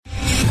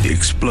The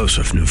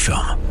explosive new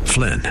film,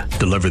 Flynn,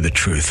 deliver the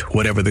truth,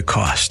 whatever the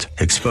cost,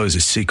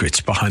 exposes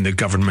secrets behind the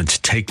government's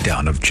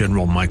takedown of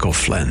General Michael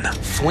Flynn.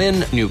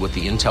 Flynn knew what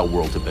the intel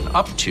world had been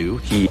up to.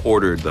 He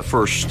ordered the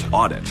first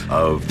audit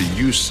of the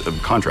use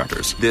of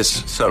contractors.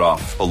 This set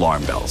off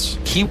alarm bells.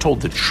 He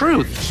told the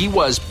truth. He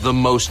was the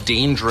most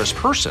dangerous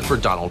person for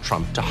Donald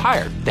Trump to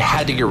hire. They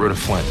had to get rid of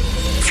Flynn.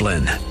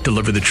 Flynn,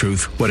 deliver the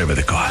truth, whatever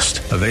the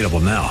cost. Available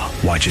now.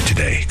 Watch it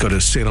today. Go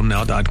to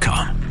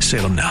salemnow.com.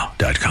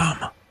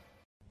 salemnow.com.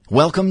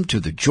 Welcome to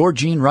the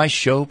Georgene Rice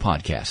Show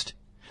podcast.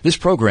 This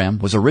program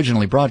was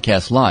originally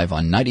broadcast live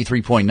on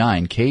 93.9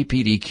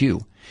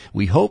 KPDQ.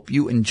 We hope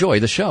you enjoy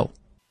the show.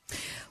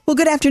 Well,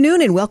 good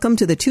afternoon and welcome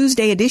to the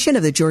Tuesday edition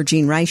of the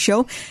Georgene Rice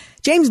Show.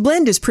 James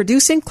Blend is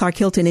producing, Clark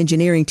Hilton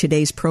engineering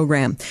today's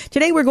program.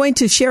 Today we're going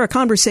to share a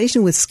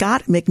conversation with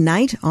Scott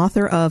McKnight,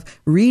 author of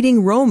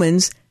Reading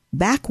Romans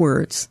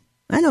Backwards.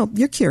 I know,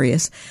 you're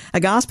curious. A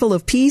Gospel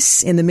of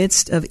Peace in the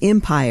Midst of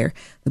Empire.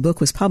 The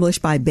book was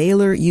published by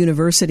Baylor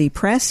University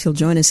Press. He'll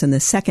join us in the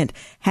second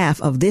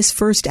half of this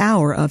first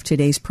hour of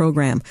today's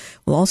program.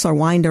 We'll also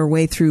wind our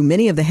way through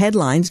many of the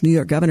headlines. New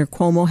York Governor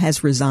Cuomo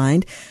has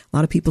resigned. A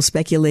lot of people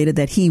speculated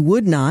that he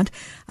would not.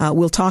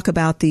 We'll talk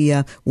about the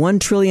 $1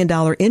 trillion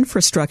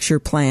infrastructure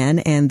plan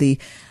and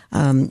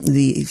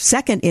the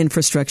second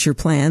infrastructure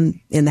plan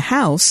in the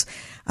House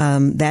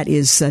that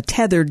is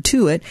tethered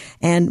to it,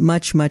 and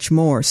much, much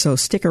more. So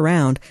stick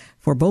around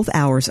for both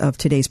hours of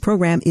today's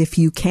program if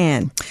you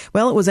can.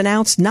 Well, it was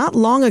announced not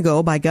long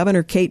ago by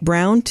Governor Kate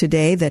Brown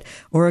today that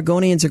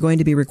Oregonians are going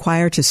to be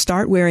required to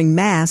start wearing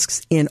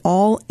masks in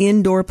all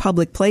indoor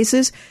public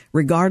places,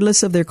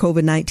 regardless of their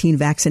COVID-19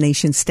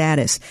 vaccination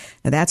status.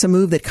 Now, that's a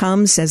move that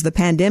comes as the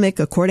pandemic,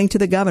 according to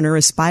the governor,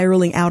 is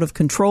spiraling out of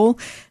control.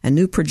 And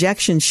new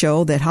projections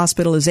show that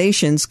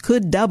hospitalizations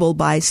could double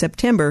by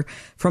September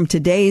from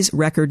today's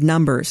record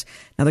numbers.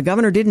 Now, the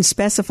governor didn't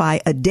specify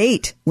a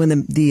date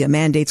when the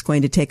mandate's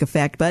going to take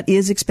effect, but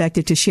is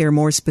expected to share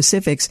more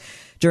specifics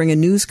during a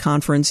news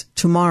conference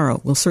tomorrow.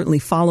 We'll certainly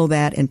follow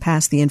that and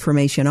pass the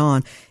information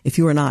on if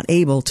you are not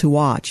able to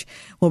watch.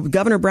 Well,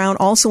 Governor Brown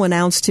also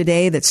announced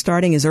today that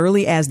starting as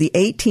early as the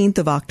 18th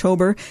of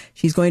October,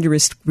 she's going to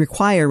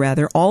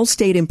require all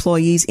state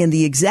employees in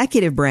the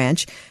executive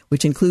branch,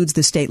 which includes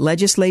the state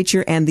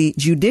legislature and the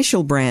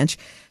judicial branch,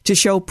 to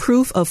show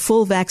proof of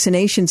full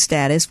vaccination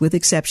status with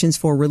exceptions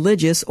for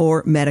religious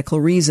or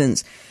medical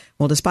reasons.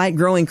 Well, despite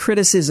growing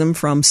criticism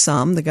from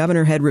some, the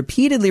governor had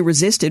repeatedly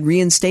resisted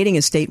reinstating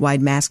a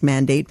statewide mask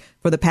mandate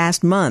for the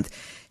past month.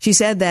 She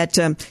said that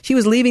she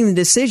was leaving the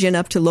decision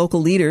up to local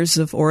leaders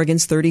of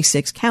Oregon's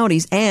 36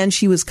 counties, and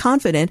she was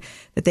confident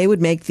that they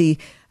would make the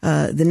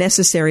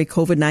necessary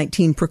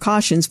COVID-19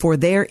 precautions for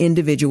their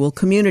individual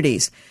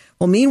communities.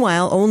 Well,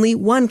 meanwhile, only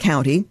one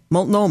county,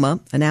 Multnomah,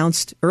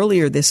 announced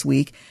earlier this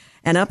week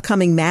an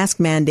upcoming mask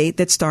mandate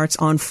that starts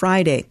on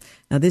Friday.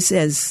 Now, this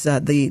is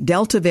the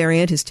Delta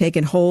variant has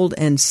taken hold,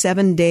 and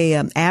 7-day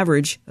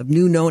average of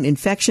new known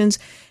infections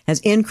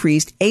has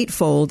increased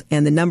 8-fold,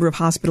 and the number of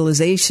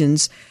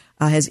hospitalizations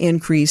has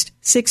increased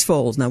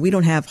 6-fold. Now, we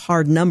don't have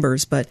hard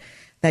numbers, but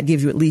that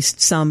gives you at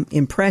least some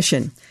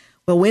impression.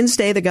 Well,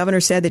 Wednesday, the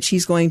governor said that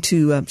she's going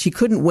to, she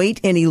couldn't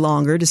wait any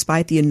longer,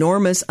 despite the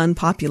enormous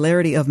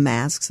unpopularity of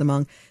masks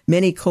among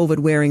many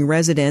COVID-wearing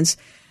residents.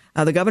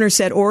 The governor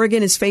said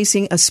Oregon is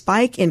facing a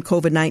spike in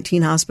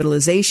COVID-19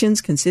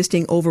 hospitalizations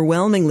consisting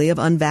overwhelmingly of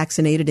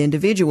unvaccinated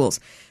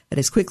individuals that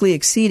is quickly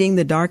exceeding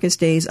the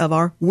darkest days of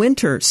our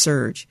winter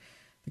surge.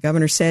 The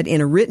governor said in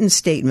a written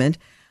statement,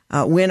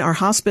 when our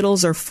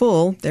hospitals are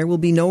full, there will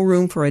be no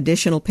room for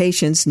additional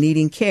patients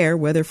needing care,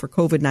 whether for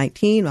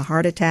COVID-19, a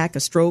heart attack, a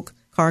stroke,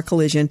 car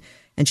collision.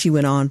 And she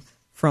went on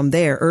from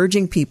there,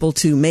 urging people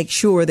to make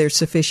sure there's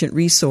sufficient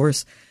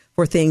resource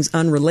for things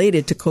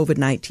unrelated to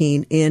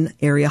COVID-19 in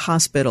area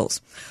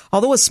hospitals.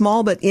 Although a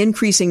small but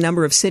increasing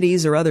number of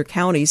cities or other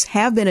counties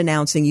have been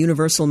announcing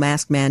universal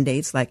mask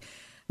mandates, like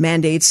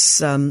mandates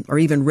are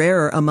even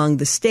rarer among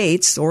the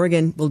states,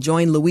 Oregon will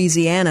join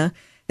Louisiana.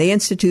 They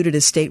instituted a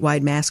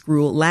statewide mask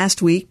rule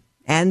last week,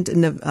 and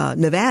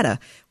Nevada,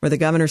 where the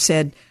governor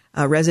said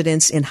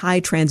residents in high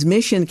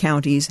transmission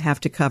counties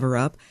have to cover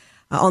up.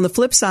 On the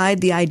flip side,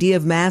 the idea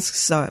of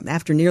masks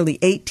after nearly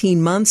 18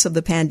 months of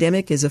the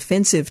pandemic is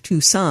offensive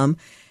to some,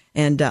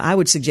 and I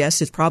would suggest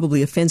it's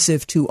probably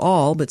offensive to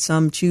all, but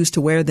some choose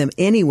to wear them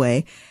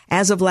anyway.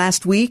 As of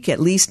last week, at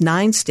least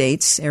 9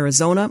 states,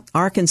 Arizona,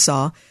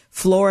 Arkansas,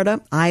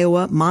 Florida,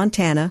 Iowa,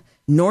 Montana,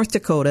 North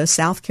Dakota,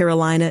 South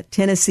Carolina,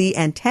 Tennessee,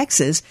 and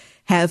Texas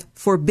have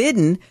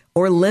forbidden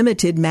or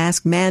limited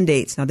mask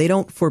mandates. Now, they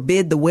don't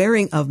forbid the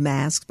wearing of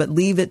masks, but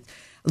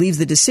leaves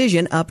the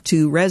decision up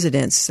to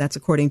residents. That's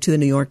according to the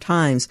New York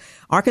Times.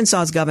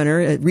 Arkansas's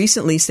governor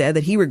recently said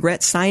that he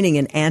regrets signing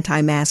an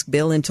anti-mask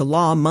bill into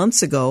law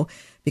months ago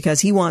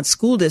because he wants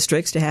school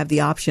districts to have the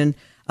option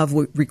of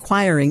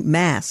requiring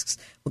masks.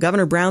 Well,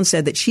 Governor Brown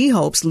said that she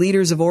hopes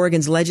leaders of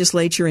Oregon's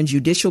legislature and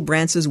judicial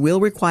branches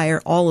will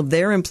require all of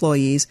their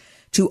employees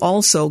to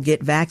also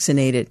get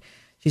vaccinated.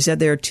 She said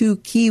there are two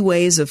key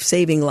ways of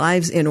saving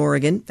lives in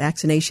Oregon.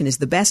 Vaccination is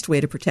the best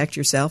way to protect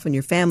yourself and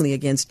your family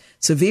against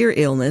severe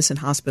illness and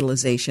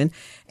hospitalization.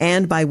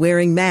 And by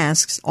wearing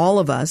masks, all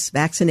of us,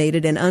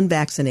 vaccinated and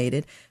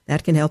unvaccinated,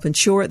 that can help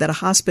ensure that a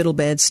hospital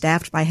bed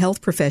staffed by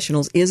health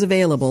professionals is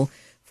available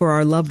for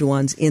our loved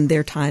ones in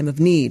their time of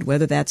need,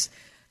 whether that's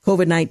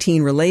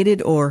COVID-19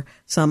 related or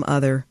some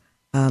other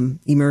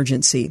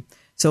emergency.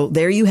 So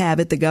there you have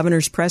it. The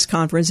governor's press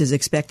conference is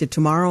expected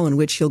tomorrow, in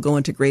which he'll go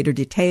into greater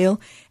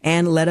detail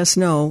and let us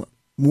know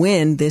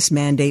when this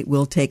mandate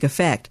will take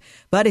effect.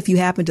 But if you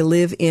happen to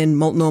live in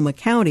Multnomah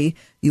County,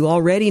 you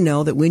already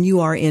know that when you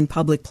are in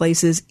public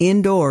places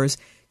indoors,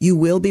 you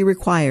will be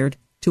required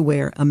to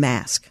wear a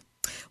mask.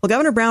 Well,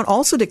 Governor Brown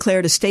also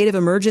declared a state of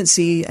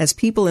emergency as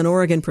people in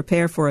Oregon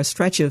prepare for a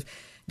stretch of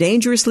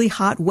dangerously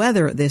hot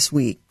weather this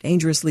week.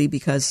 Dangerously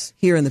because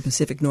here in the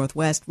Pacific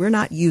Northwest, we're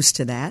not used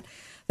to that.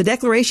 The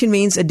declaration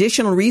means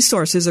additional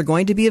resources are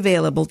going to be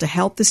available to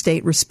help the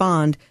state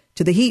respond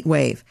to the heat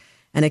wave.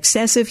 An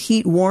excessive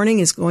heat warning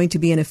is going to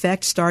be in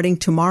effect starting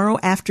tomorrow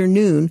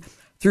afternoon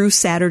through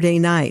Saturday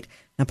night.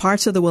 Now,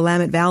 parts of the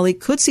Willamette Valley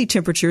could see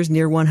temperatures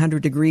near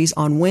 100 degrees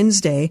on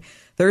Wednesday.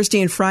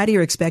 Thursday and Friday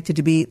are expected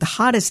to be the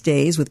hottest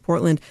days, with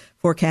Portland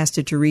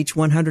forecasted to reach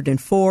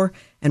 104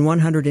 and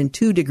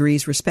 102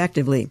 degrees,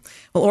 respectively.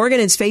 Well, Oregon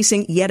is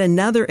facing yet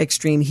another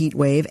extreme heat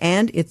wave,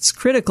 and it's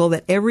critical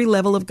that every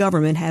level of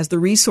government has the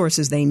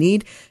resources they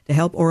need to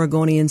help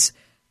Oregonians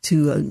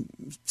to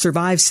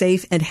survive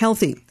safe and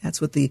healthy. That's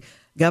what the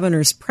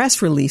governor's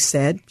press release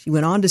said. She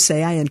went on to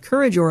say, I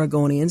encourage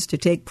Oregonians to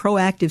take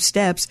proactive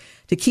steps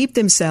to keep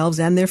themselves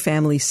and their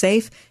families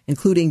safe,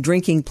 including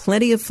drinking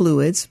plenty of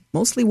fluids,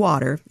 mostly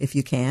water if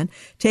you can,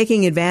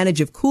 taking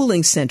advantage of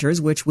cooling centers,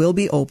 which will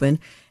be open,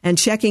 and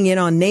checking in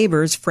on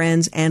neighbors,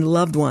 friends, and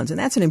loved ones. And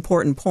that's an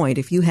important point.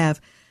 If you have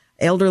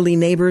elderly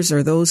neighbors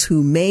or those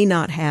who may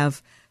not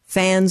have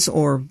fans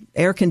or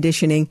air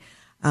conditioning,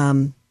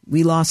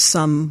 we lost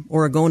some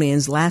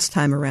Oregonians last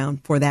time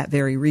around for that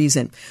very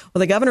reason. Well,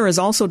 the governor has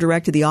also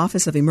directed the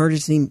Office of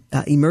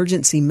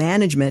Emergency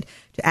Management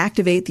to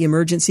activate the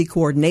Emergency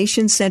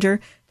Coordination Center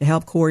to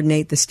help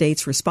coordinate the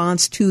state's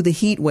response to the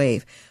heat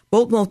wave.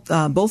 Both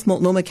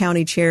Multnomah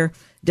County Chair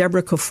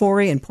Deborah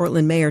Kafoury and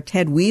Portland Mayor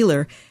Ted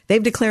Wheeler,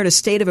 they've declared a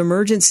state of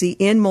emergency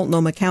in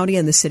Multnomah County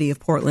and the city of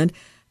Portland.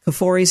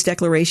 Kafoury's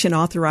declaration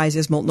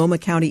authorizes Multnomah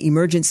County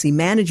Emergency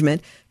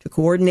Management to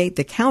coordinate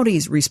the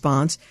county's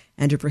response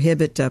and to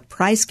prohibit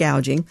price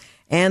gouging.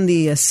 And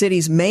the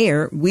city's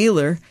mayor,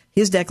 Wheeler,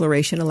 his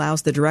declaration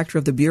allows the director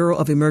of the Bureau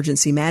of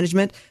Emergency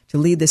Management to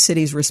lead the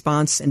city's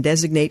response and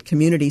designate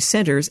community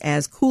centers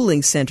as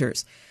cooling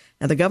centers.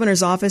 Now, the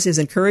governor's office is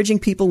encouraging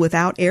people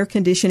without air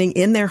conditioning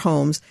in their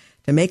homes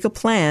to make a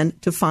plan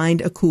to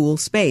find a cool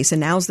space. And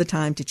now's the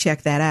time to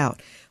check that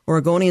out.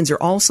 Oregonians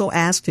are also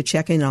asked to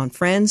check in on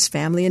friends,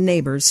 family, and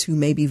neighbors who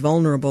may be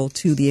vulnerable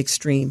to the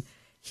extreme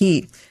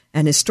heat.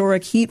 An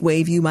historic heat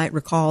wave, you might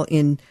recall,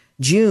 in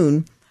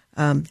June,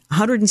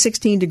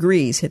 116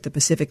 degrees hit the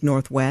Pacific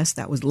Northwest.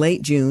 That was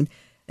late June.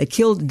 It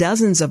killed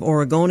dozens of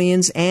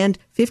Oregonians and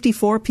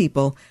 54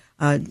 people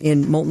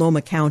in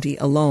Multnomah County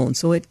alone.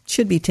 So it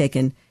should be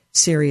taken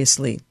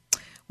seriously.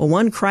 Well,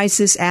 one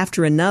crisis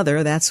after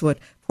another, that's what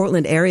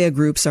Portland area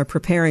groups are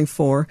preparing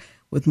for,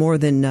 with more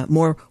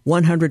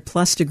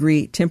 100-plus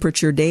degree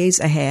temperature days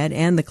ahead,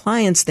 and the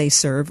clients they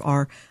serve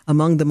are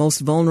among the most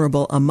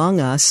vulnerable among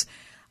us.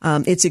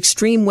 It's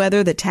extreme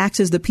weather that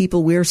taxes the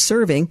people we're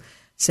serving,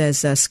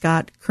 says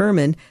Scott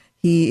Kerman.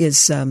 He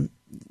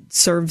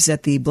serves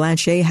at the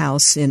Blanchet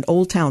House in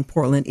Old Town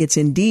Portland. It's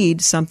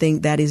indeed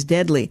something that is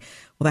deadly.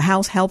 Well, the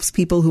house helps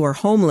people who are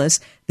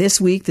homeless.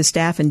 This week, the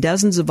staff and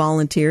dozens of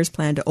volunteers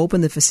plan to open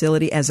the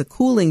facility as a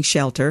cooling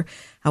shelter.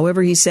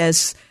 However, he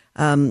says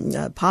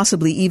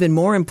possibly even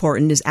more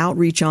important is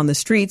outreach on the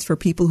streets for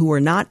people who are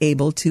not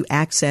able to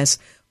access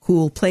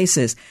cool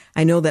places.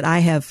 I know that I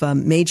have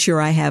made sure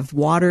I have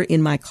water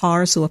in my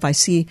car, so if I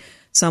see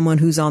someone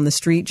who's on the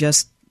street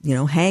just,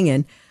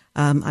 hanging,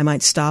 I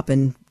might stop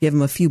and give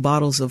them a few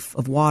bottles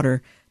of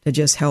water to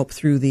just help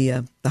through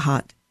the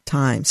hot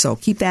time. So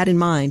keep that in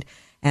mind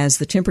as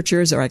the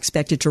temperatures are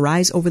expected to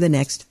rise over the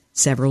next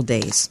several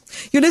days.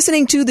 You're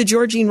listening to The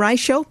Georgene Rice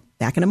Show.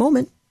 Back in a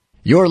moment.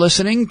 You're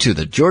listening to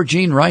the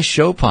Georgene Rice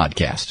Show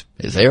podcast.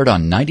 It's aired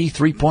on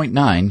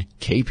 93.9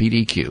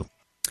 KPDQ.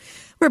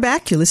 We're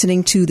back. You're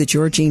listening to the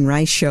Georgene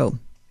Rice Show.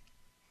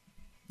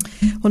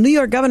 Well, New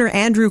York Governor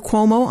Andrew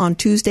Cuomo on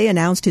Tuesday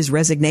announced his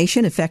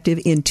resignation effective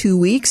in 2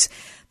 weeks.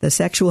 The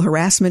sexual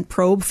harassment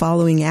probe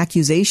following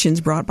accusations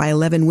brought by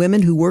 11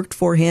 women who worked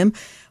for him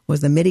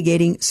was the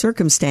mitigating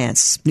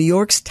circumstance. New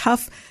York's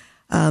tough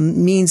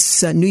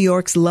means New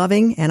York's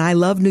loving, and I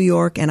love New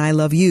York and I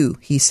love you,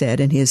 he said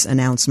in his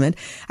announcement.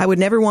 I would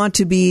never want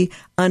to be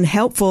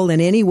unhelpful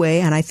in any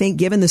way, and I think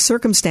given the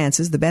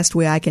circumstances, the best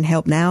way I can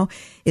help now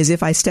is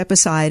if I step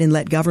aside and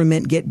let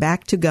government get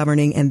back to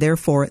governing, and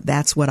therefore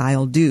that's what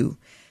I'll do.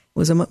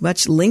 was a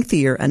much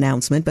lengthier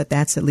announcement, but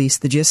that's at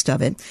least the gist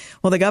of it.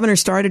 Well, the governor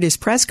started his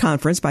press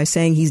conference by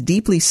saying he's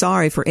deeply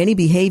sorry for any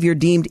behavior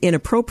deemed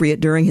inappropriate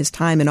during his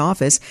time in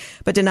office,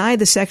 but denied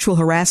the sexual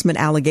harassment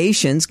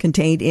allegations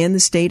contained in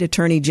the state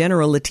attorney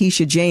general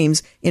Letitia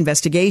James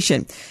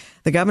investigation.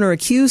 The governor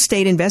accused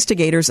state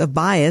investigators of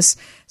bias,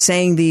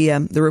 saying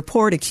the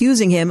report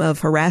accusing him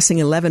of harassing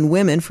 11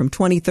 women from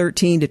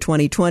 2013 to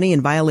 2020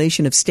 in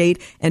violation of state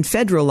and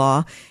federal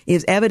law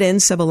is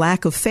evidence of a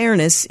lack of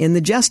fairness in the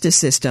justice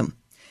system.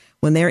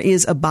 When there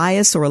is a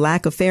bias or a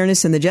lack of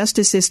fairness in the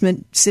justice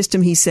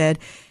system, he said,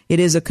 it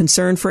is a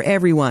concern for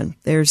everyone.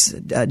 There's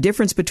a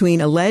difference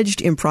between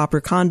alleged improper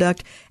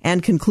conduct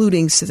and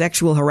concluding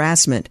sexual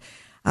harassment.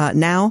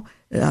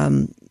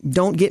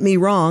 Don't get me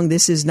wrong.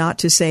 This is not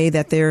to say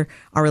that there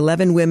are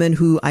 11 women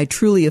who I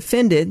truly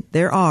offended.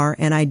 There are,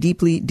 and I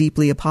deeply,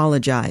 deeply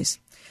apologize.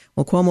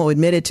 Well, Cuomo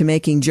admitted to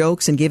making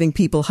jokes and giving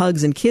people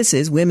hugs and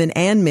kisses, women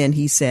and men,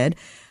 he said.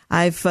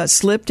 I've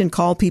slipped and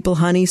called people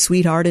honey,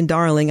 sweetheart, and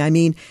darling. I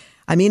mean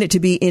it to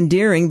be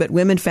endearing, but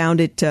women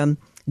found it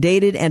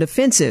dated and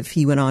offensive,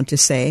 he went on to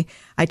say.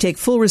 I take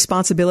full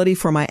responsibility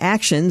for my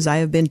actions. I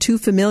have been too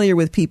familiar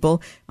with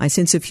people. My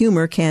sense of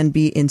humor can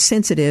be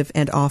insensitive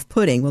and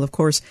off-putting. Well, of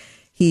course,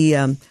 he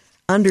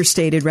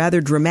understated rather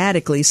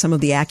dramatically some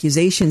of the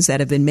accusations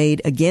that have been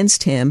made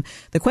against him.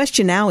 The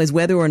question now is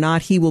whether or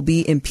not he will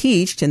be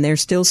impeached, and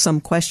there's still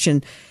some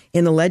question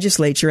in the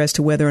legislature as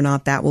to whether or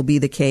not that will be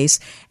the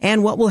case,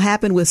 and what will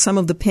happen with some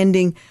of the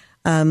pending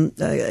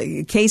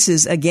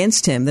cases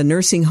against him, the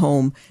nursing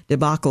home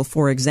debacle,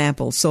 for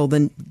example. So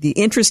the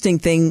interesting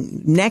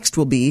thing next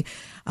will be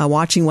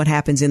watching what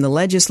happens in the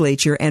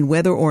legislature and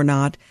whether or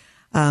not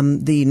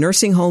the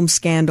nursing home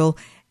scandal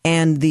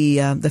and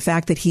the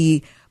fact that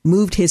he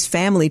moved his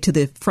family to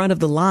the front of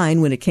the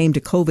line when it came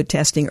to COVID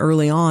testing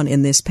early on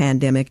in this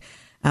pandemic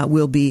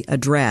will be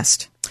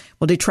addressed.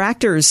 Well,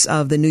 detractors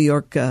of the New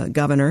York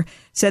governor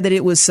said that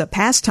it was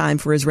past time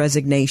for his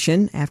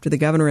resignation after the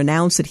governor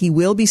announced that he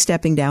will be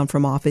stepping down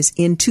from office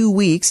in 2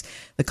 weeks,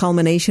 the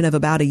culmination of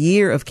about a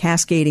year of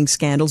cascading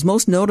scandals,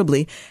 most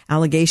notably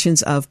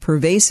allegations of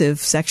pervasive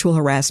sexual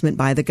harassment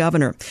by the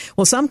governor.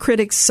 Well, some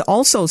critics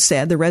also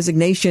said the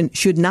resignation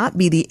should not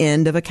be the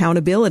end of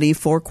accountability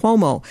for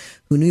Cuomo,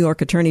 who New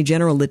York Attorney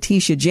General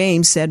Letitia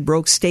James said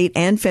broke state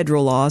and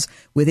federal laws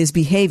with his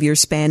behavior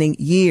spanning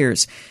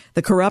years.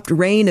 The corrupt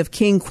reign of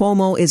King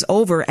Cuomo is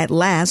over at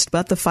last,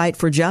 but the fight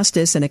for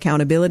justice and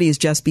accountability is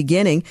just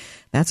beginning.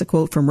 That's a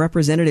quote from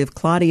Representative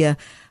Claudia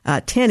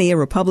Tenney, a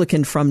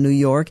Republican from New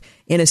York,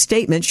 in a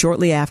statement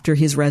shortly after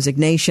his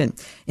resignation.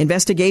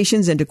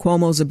 Investigations into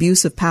Cuomo's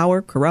abuse of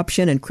power,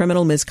 corruption, and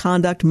criminal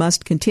misconduct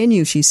must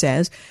continue, she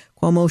says.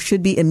 Cuomo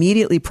should be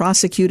immediately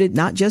prosecuted,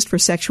 not just for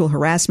sexual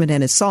harassment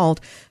and assault,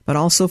 but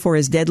also for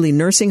his deadly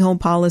nursing home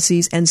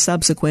policies and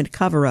subsequent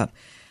cover-up.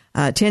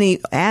 Tenney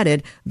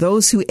added,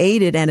 those who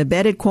aided and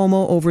abetted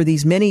Cuomo over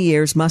these many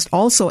years must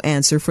also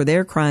answer for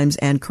their crimes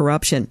and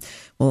corruption.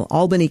 Well,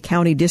 Albany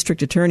County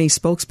District Attorney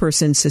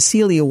spokesperson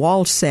Cecilia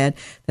Walsh said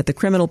that the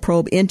criminal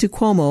probe into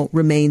Cuomo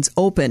remains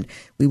open.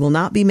 We will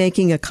not be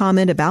making a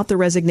comment about the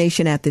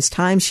resignation at this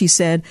time, she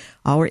said.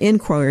 Our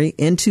inquiry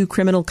into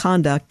criminal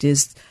conduct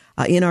is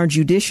in our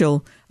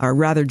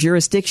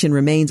jurisdiction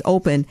remains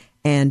open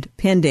and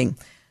pending.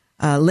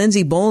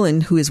 Lindsey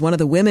Boland, who is one of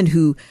the women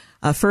who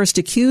first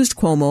accused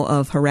Cuomo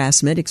of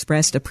harassment,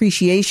 expressed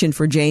appreciation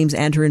for James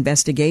and her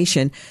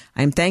investigation.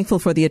 I am thankful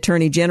for the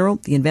Attorney General,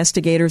 the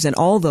investigators, and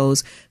all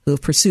those who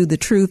have pursued the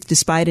truth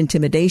despite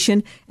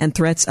intimidation and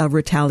threats of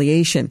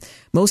retaliation.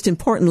 Most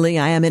importantly,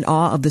 I am in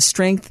awe of the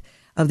strength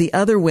of the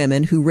other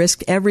women who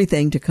risked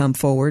everything to come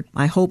forward.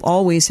 My hope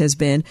always has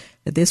been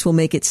that this will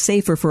make it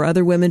safer for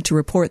other women to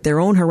report their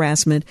own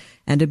harassment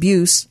and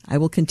abuse. I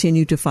will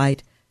continue to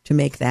fight to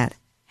make that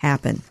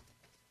happen.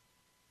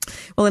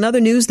 Well, in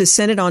other news, the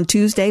Senate on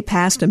Tuesday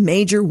passed a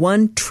major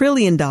 $1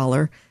 trillion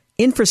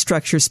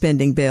infrastructure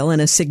spending bill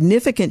and a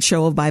significant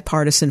show of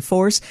bipartisan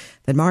force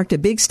that marked a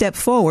big step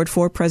forward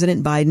for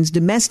President Biden's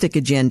domestic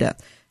agenda.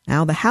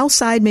 Now, the House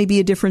side may be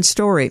a different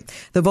story.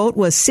 The vote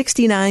was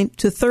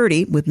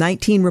 69-30 with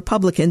 19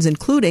 Republicans,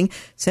 including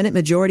Senate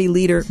Majority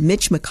Leader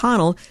Mitch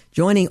McConnell,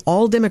 joining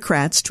all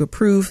Democrats to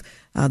approve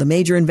the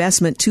major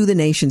investment to the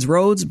nation's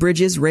roads,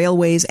 bridges,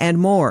 railways, and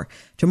more.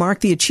 To mark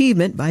the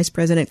achievement, Vice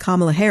President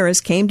Kamala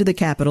Harris came to the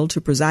Capitol to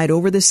preside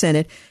over the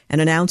Senate and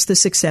announce the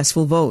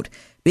successful vote.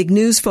 Big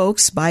news,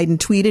 folks. Biden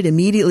tweeted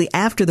immediately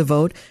after the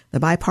vote, the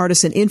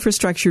bipartisan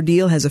infrastructure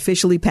deal has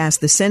officially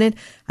passed the Senate.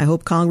 I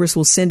hope Congress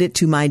will send it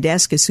to my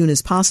desk as soon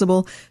as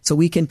possible so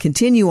we can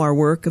continue our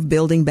work of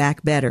building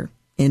back better.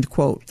 End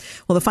quote.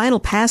 Well, the final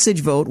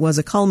passage vote was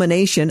a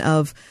culmination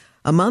of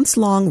a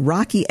months-long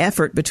rocky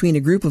effort between a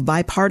group of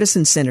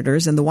bipartisan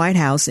senators and the White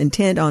House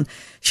intent on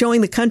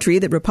showing the country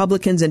that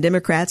Republicans and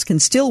Democrats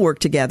can still work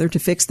together to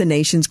fix the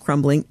nation's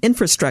crumbling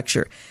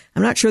infrastructure.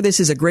 I'm not sure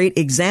this is a great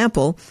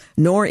example,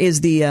 nor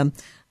is the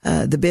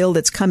the bill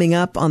that's coming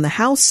up on the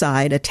House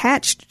side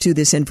attached to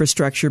this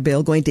infrastructure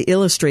bill going to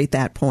illustrate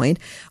that point.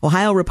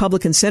 Ohio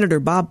Republican Senator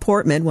Bob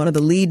Portman, one of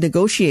the lead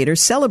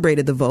negotiators,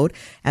 celebrated the vote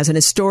as an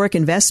historic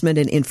investment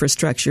in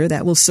infrastructure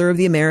that will serve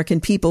the American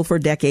people for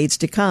decades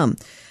to come.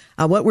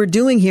 What we're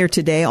doing here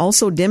today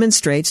also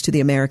demonstrates to the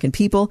American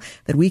people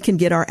that we can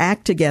get our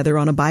act together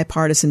on a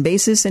bipartisan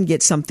basis and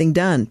get something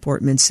done,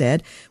 Portman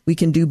said. We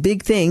can do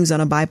big things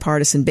on a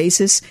bipartisan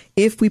basis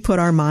if we put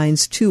our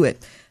minds to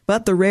it.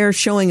 But the rare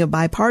showing of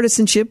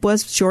bipartisanship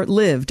was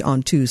short-lived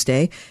on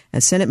Tuesday,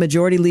 as Senate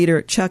Majority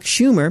Leader Chuck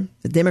Schumer,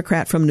 the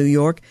Democrat from New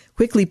York,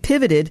 quickly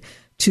pivoted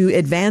to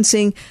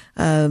advancing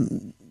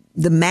the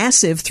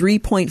massive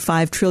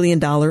 $3.5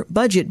 trillion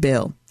budget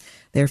bill.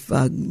 They're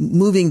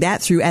moving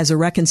that through as a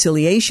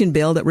reconciliation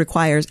bill that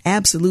requires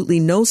absolutely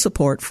no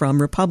support from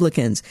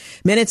Republicans.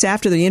 Minutes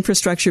after the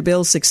infrastructure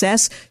bill's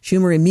success,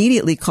 Schumer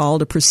immediately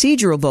called a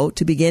procedural vote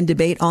to begin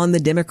debate on the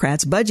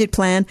Democrats' budget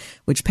plan,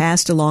 which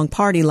passed along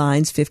party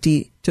lines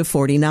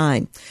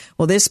 50-49.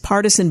 Well, this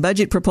partisan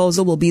budget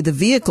proposal will be the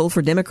vehicle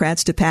for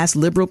Democrats to pass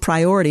liberal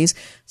priorities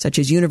such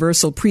as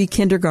universal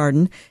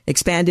pre-kindergarten,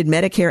 expanded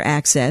Medicare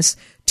access,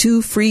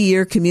 2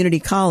 free-year community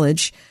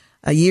college,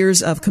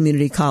 years of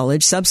community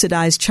college,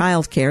 subsidized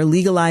child care,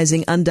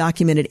 legalizing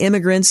undocumented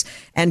immigrants,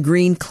 and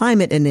green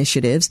climate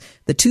initiatives.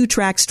 The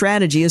 2-track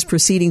strategy is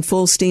proceeding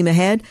full steam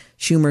ahead,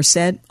 Schumer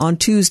said on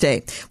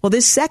Tuesday. Well,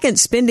 this second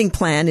spending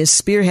plan is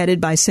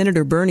spearheaded by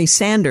Senator Bernie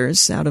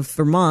Sanders out of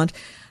Vermont,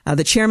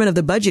 the chairman of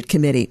the Budget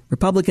Committee.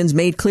 Republicans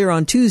made clear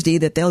on Tuesday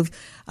that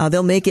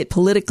they'll make it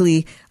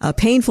politically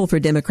painful for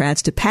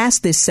Democrats to pass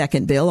this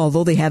second bill,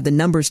 although they have the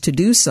numbers to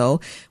do so,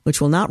 which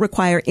will not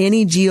require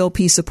any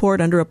GOP support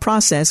under a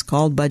process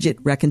called budget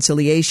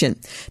reconciliation.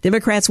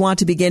 Democrats want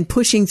to begin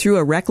pushing through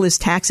a reckless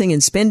taxing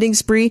and spending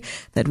spree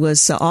that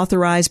was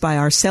authorized by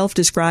our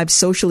self-described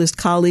socialist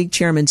colleague,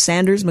 Chairman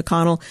Sanders.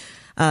 McConnell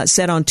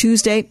said on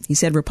Tuesday, he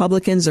said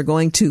Republicans are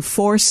going to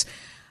force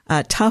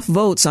tough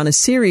votes on a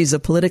series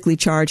of politically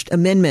charged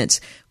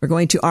amendments. We're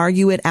going to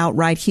argue it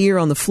outright here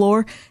on the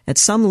floor at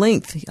some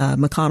length.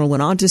 McConnell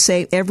went on to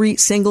say every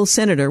single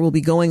senator will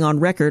be going on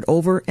record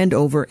over and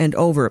over and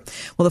over.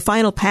 Well, the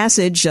final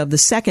passage of the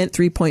second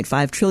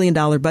 $3.5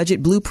 trillion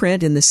budget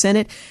blueprint in the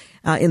Senate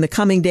in the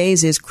coming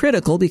days is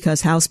critical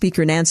because House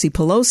Speaker Nancy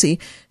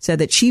Pelosi said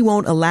that she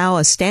won't allow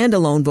a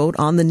standalone vote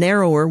on the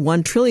narrower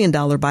 $1 trillion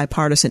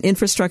bipartisan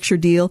infrastructure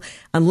deal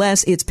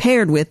unless it's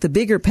paired with the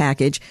bigger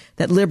package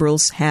that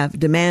liberals have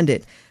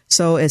demanded.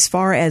 So as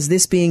far as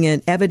this being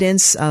an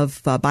evidence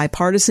of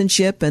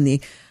bipartisanship and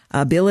the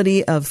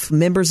ability of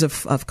members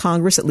of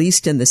Congress, at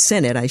least in the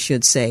Senate, I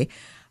should say,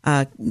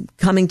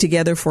 coming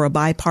together for a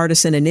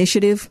bipartisan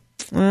initiative,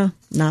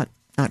 not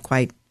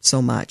quite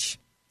so much.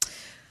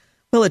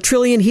 Well, $1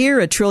 trillion here,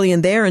 $1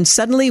 trillion there, and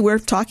suddenly we're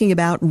talking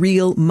about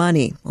real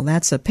money. Well,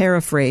 that's a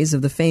paraphrase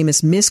of the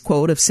famous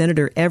misquote of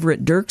Senator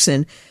Everett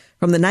Dirksen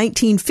from the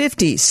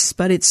 1950s,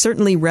 but it's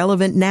certainly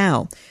relevant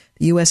now.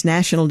 The U.S.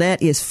 national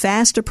debt is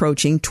fast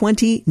approaching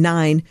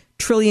 $29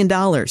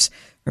 trillion.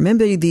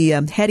 Remember the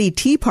heady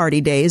Tea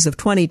Party days of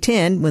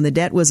 2010 when the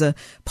debt was a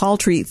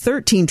paltry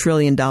 $13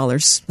 trillion.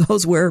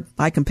 Those were,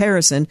 by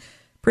comparison,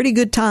 pretty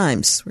good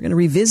times. We're going to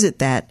revisit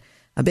that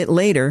a bit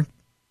later.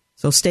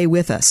 So stay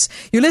with us.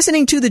 You're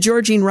listening to The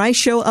Georgene Rice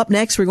Show. Up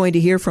next, we're going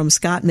to hear from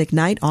Scott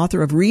McKnight,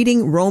 author of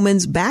Reading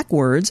Romans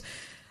Backwards,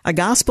 A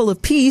Gospel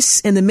of Peace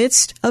in the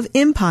Midst of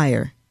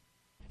Empire.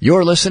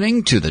 You're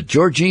listening to The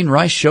Georgene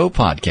Rice Show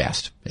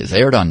podcast. It's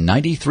aired on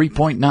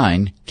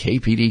 93.9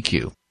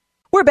 KPDQ.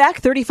 We're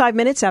back 35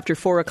 minutes after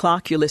 4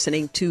 o'clock. You're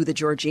listening to The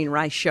Georgene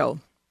Rice Show.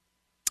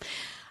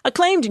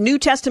 Acclaimed New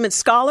Testament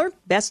scholar,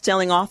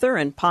 best-selling author,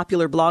 and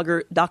popular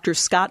blogger Dr.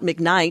 Scott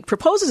McKnight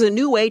proposes a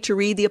new way to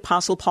read the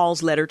Apostle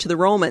Paul's letter to the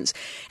Romans,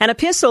 an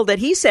epistle that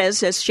he says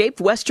has shaped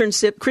Western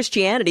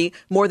Christianity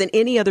more than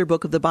any other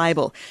book of the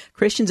Bible.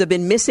 Christians have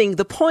been missing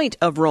the point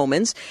of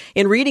Romans.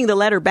 In reading the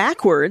letter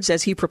backwards,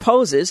 as he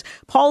proposes,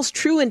 Paul's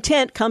true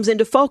intent comes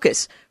into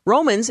focus.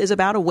 Romans is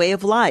about a way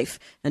of life,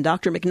 and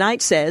Dr.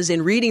 McKnight says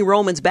in Reading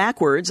Romans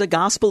Backwards, a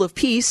gospel of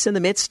peace in the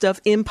midst of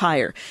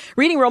empire.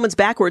 Reading Romans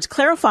Backwards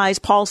clarifies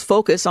Paul's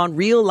focus on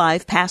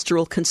real-life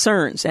pastoral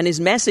concerns and his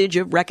message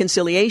of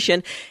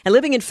reconciliation and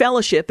living in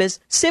fellowship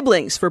as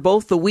siblings for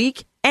both the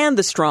weak and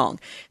the strong.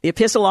 The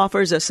epistle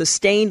offers a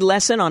sustained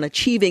lesson on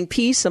achieving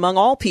peace among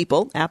all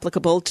people,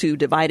 applicable to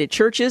divided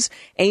churches,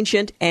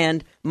 ancient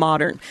and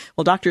modern.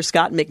 Well, Dr.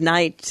 Scott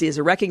McKnight is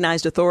a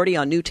recognized authority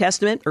on New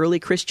Testament,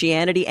 early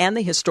Christianity, and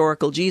the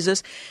historical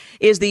Jesus,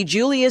 is the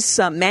Julius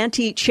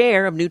Manti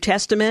Chair of New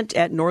Testament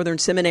at Northern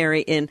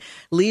Seminary in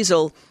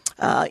Liesel,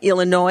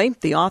 Illinois,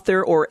 the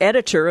author or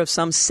editor of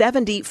some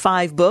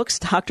 75 books.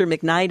 Dr.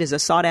 McKnight is a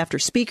sought-after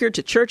speaker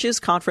to churches,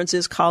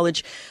 conferences,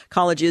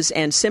 colleges,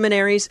 and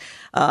seminaries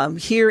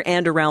here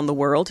and around the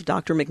world.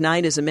 Dr.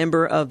 McKnight is a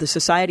member of the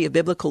Society of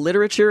Biblical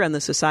Literature and the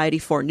Society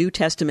for New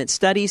Testament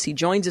Studies. He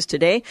joins us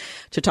today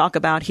to talk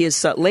about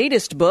his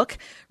latest book,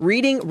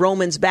 Reading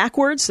Romans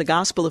Backwards, the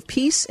Gospel of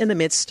Peace in the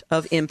Midst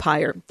of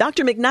Empire.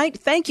 Dr. McKnight,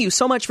 thank you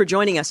so much for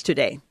joining us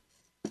today.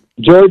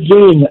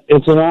 Georgene,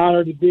 it's an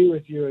honor to be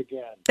with you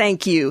again.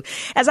 Thank you.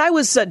 As I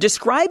was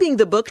describing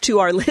the book to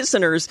our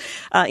listeners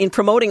in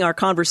promoting our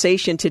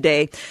conversation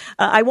today,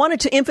 I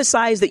wanted to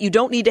emphasize that you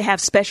don't need to have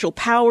special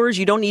powers.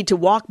 You don't need to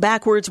walk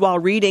backwards while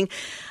reading,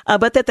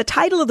 but that the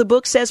title of the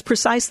book says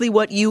precisely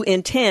what you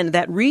intend,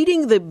 that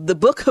reading the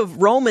book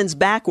of Romans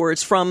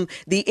backwards from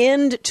the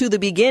end to the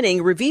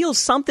beginning reveals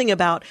something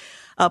about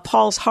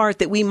Paul's heart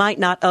that we might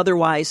not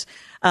otherwise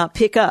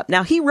pick up.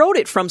 Now, he wrote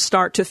it from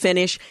start to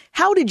finish.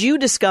 How did you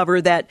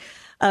discover that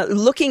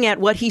looking at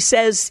what he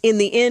says in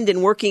the end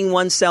and working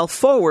oneself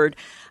forward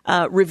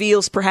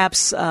reveals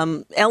perhaps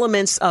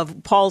elements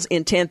of Paul's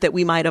intent that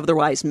we might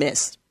otherwise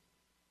miss?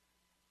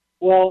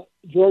 Well,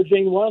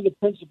 Georgene, one of the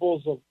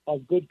principles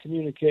of good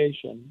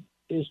communication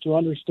is to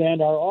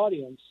understand our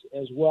audience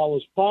as well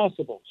as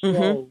possible.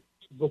 So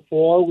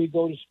before we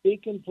go to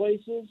speak in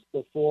places,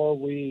 before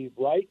we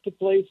write to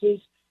places,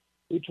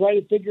 we try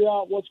to figure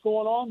out what's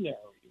going on there.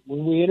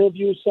 When we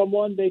interview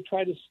someone, they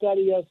try to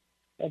study us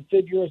and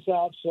figure us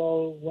out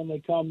so when they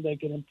come, they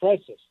can impress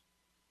us.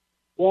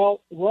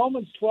 Well,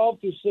 Romans 12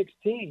 through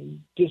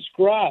 16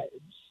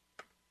 describes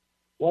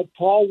what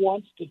Paul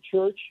wants the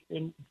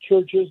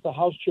the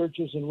house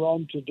churches in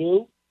Rome to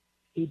do.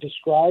 He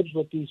describes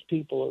what these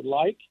people are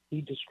like.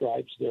 He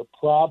describes their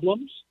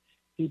problems.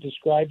 He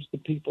describes the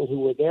people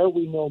who were there.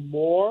 We know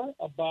more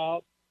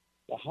about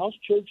the house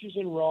churches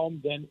in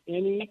Rome than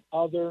any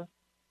other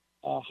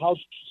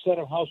set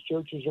of house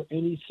churches or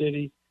any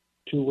city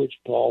to which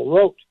Paul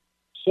wrote.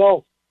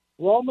 So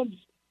Romans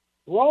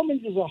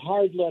is a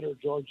hard letter,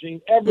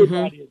 Georgene.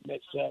 Everybody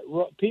admits that.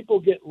 People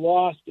get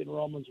lost in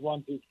Romans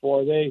 1 through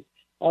 4. They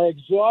are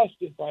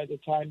exhausted by the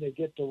time they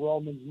get to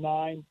Romans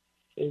 9.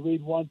 They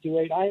read 1 through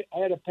 8. I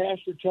had a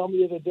pastor tell me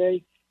the other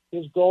day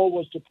his goal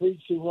was to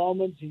preach through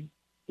Romans.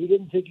 He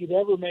didn't think he'd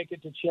ever make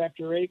it to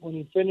chapter 8. When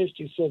he finished,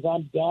 he says,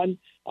 I'm done.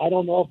 I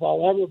don't know if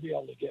I'll ever be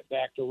able to get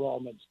back to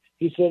Romans.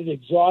 He said it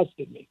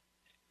exhausted me.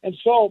 And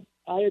so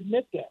I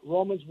admit that.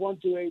 Romans 1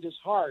 through 8 is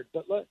hard.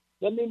 But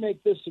let me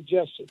make this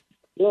suggestion.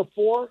 There are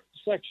 4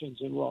 sections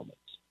in Romans.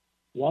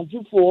 1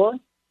 through 4,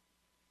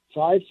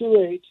 5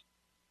 through 8,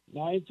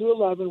 9 through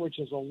 11, which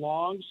is a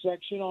long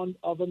section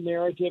of a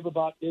narrative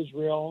about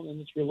Israel and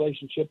its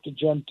relationship to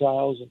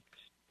Gentiles and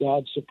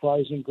God's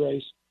surprising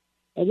grace.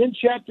 And then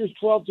chapters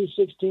 12 through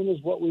 16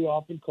 is what we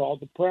often call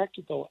the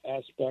practical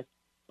aspect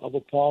of a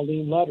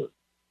Pauline letter.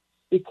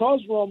 Because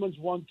Romans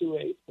 1 through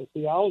 8, the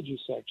theology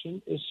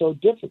section, is so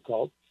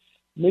difficult,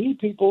 many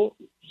people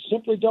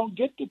simply don't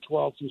get to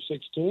 12 through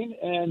 16,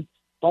 and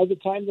by the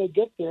time they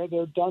get there,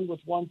 they're done with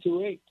 1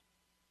 through 8.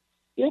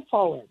 If,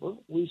 however,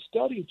 we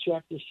study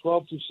chapters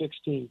 12 through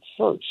 16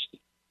 first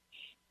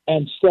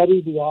and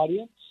study the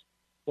audience,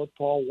 what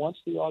Paul wants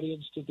the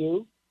audience to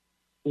do,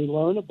 we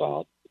learn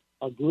about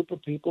a group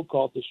of people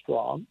called the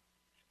strong.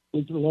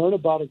 We learn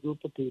about a group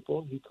of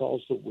people he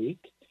calls the weak.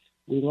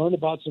 We learn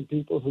about some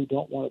people who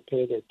don't want to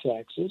pay their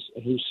taxes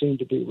and who seem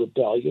to be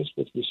rebellious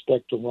with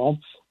respect to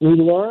Rome. We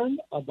learn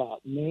about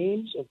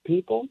names of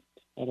people,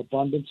 an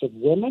abundance of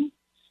women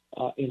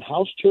in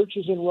house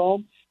churches in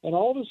Rome, and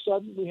all of a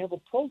sudden we have a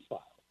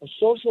profile, a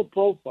social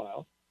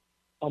profile,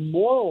 a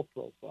moral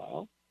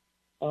profile,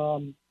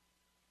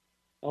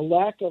 a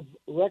lack of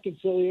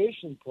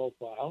reconciliation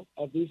profile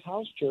of these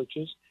house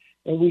churches,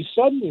 and we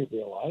suddenly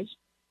realize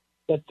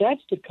that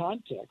that's the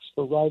context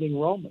for writing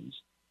Romans,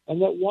 and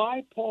that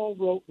why Paul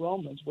wrote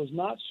Romans was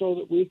not so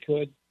that we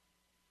could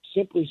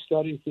simply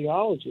study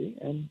theology,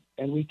 and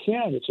we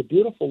can. It's a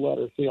beautiful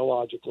letter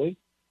theologically.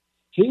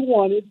 He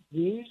wanted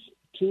these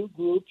 2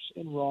 groups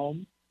in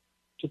Rome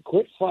to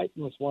quit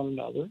fighting with one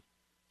another,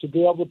 to be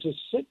able to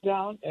sit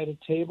down at a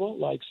table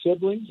like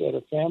siblings at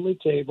a family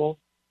table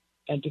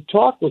and to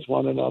talk with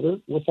one another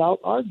without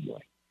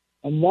arguing.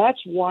 And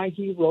that's why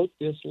he wrote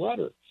this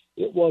letter.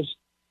 It was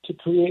to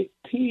create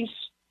peace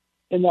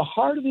in the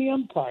heart of the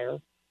empire,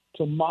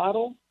 to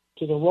model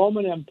to the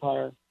Roman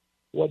Empire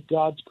what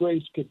God's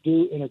grace could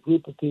do in a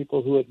group of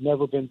people who had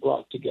never been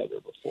brought together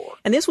before.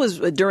 And this was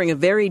during a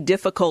very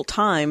difficult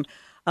time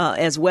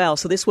as well.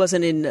 So this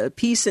wasn't in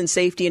peace and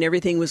safety and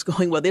everything was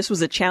going well. This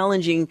was a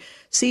challenging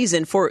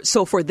season.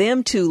 For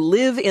them to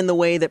live in the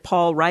way that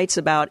Paul writes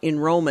about in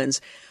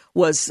Romans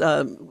was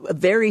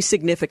very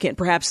significant.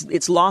 Perhaps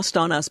it's lost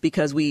on us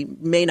because we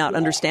may not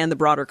understand the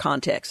broader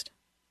context.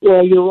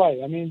 Well, you're right.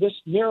 I mean,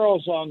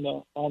 Nero's on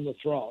the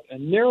throne,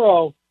 and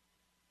Nero,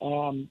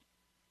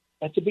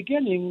 at the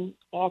beginning,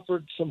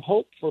 offered some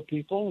hope for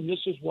people, and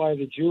this is why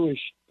the Jewish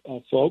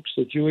folks,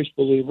 the Jewish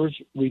believers,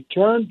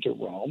 returned to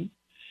Rome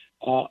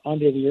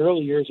under the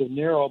early years of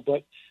Nero.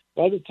 But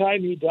by the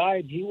time he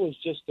died, he was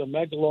just a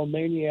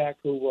megalomaniac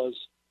who was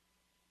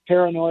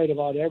paranoid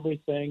about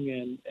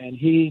everything, and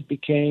he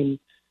became,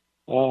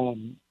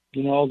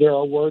 there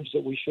are words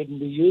that we shouldn't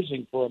be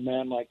using for a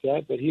man like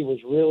that, but he was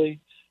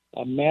really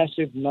a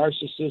massive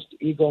narcissist,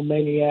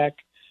 egomaniac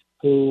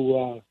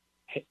who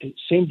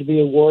seemed to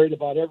be worried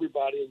about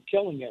everybody and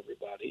killing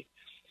everybody.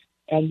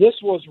 And this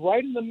was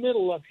right in the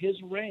middle of his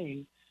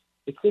reign.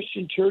 The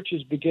Christian church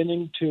is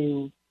beginning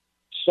to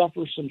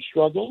suffer some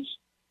struggles.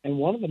 And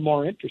one of the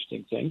more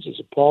interesting things is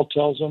that Paul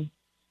tells them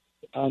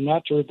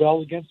not to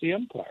rebel against the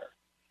empire.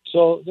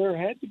 So there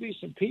had to be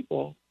some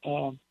people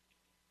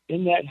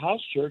in that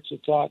house church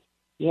that thought,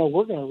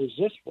 we're going to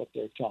resist what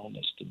they're telling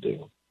us to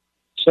do.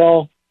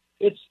 So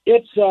it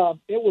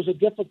was a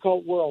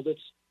difficult world.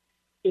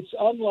 It's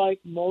unlike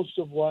most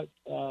of what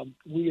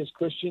we as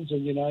Christians in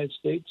the United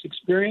States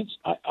experience.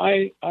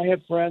 I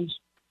have friends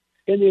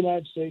in the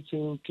United States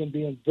who can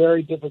be in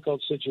very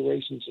difficult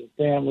situations in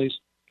families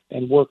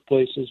and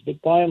workplaces,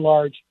 but by and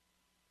large,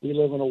 we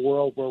live in a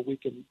world where we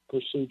can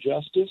pursue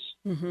justice.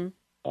 Mm-hmm.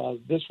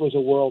 This was a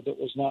world that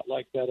was not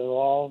like that at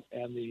all,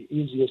 and the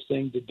easiest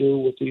thing to do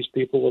with these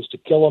people was to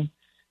kill them.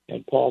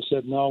 And Paul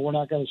said, no, we're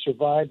not going to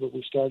survive if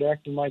we start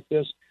acting like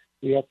this.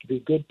 We have to be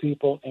good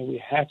people, and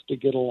we have to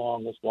get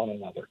along with one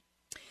another.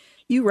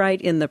 You write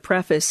in the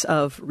preface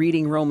of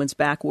Reading Romans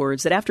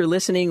Backwards that after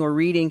listening or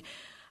reading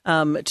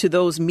to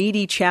those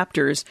meaty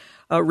chapters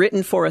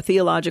written for a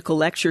theological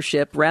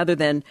lectureship rather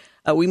than,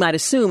 we might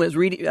assume, is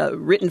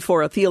written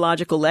for a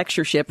theological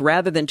lectureship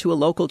rather than to a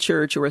local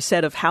church or a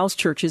set of house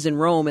churches in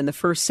Rome in the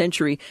first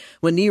century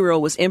when Nero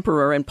was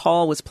emperor and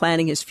Paul was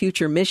planning his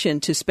future mission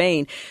to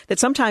Spain, that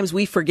sometimes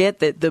we forget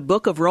that the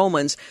book of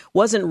Romans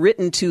wasn't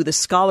written to the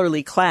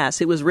scholarly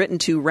class. It was written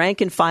to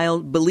rank and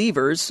file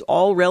believers,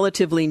 all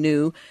relatively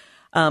new,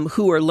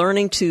 who are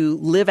learning to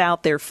live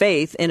out their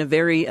faith in a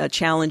very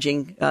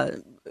challenging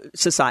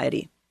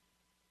society.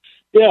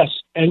 Yes,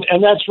 and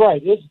that's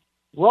right.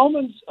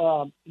 Romans,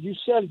 you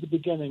said at the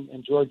beginning,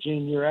 and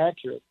Georgine, you're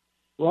accurate,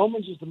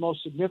 Romans is the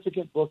most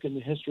significant book in the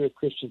history of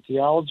Christian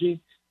theology,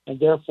 and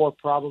therefore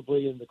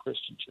probably in the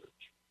Christian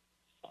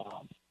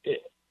church.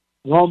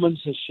 Romans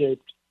has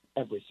shaped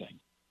everything.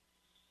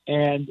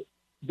 And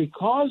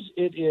because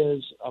it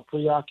is a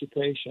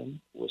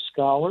preoccupation with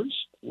scholars,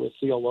 with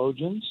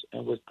theologians,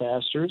 and with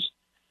pastors,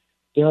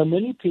 there are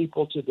many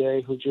people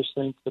today who just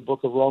think the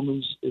book of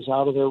Romans is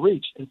out of their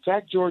reach. In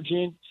fact,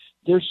 Georgine,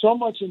 there's so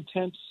much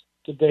intense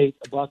debate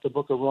about the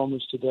book of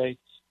Romans today.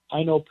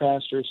 I know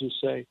pastors who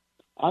say,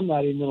 I'm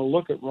not even going to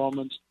look at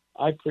Romans.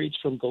 I preach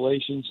from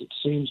Galatians. It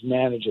seems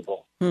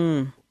manageable.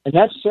 And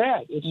that's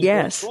sad. It's a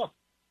great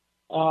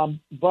book.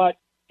 But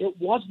it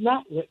was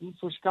not written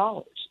for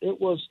scholars. It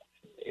was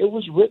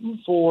written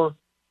for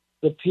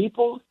the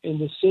people in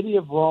the city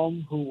of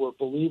Rome who were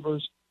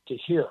believers to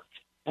hear.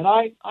 And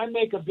I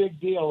make a big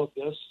deal of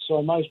this, so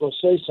I might as well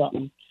say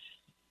something.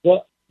 The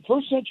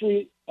first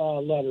century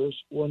letters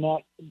were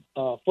not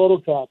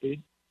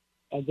photocopied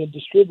and then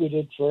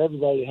distributed for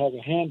everybody to have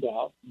a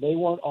handout. They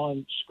weren't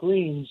on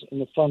screens in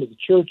the front of the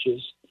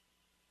churches.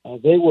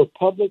 They were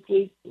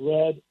publicly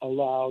read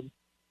aloud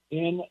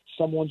in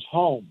someone's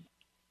home.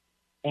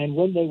 And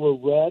when they were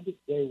read,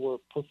 they were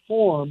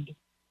performed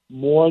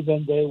more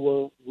than they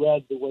were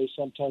read the way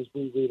sometimes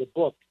we read a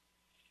book.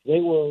 They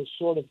were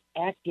sort of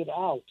acted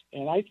out.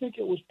 And I think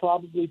it was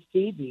probably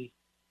Phoebe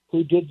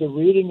who did the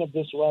reading of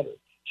this letter.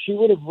 She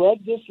would have read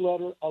this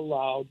letter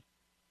aloud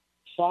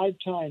 5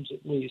 times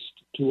at least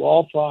to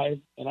all 5,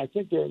 and I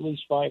think there are at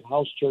least 5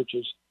 house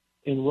churches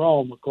in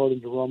Rome,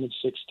 according to Romans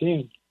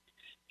 16.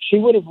 She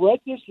would have read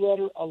this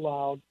letter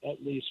aloud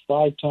at least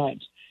 5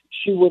 times.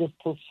 She would have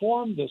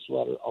performed this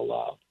letter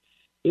aloud.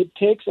 It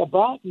takes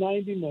about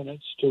 90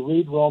 minutes to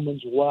read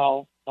Romans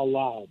well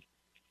aloud.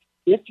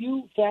 If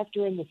you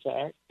factor in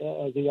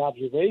the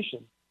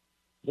observation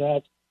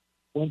that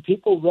when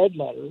people read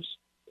letters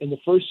in the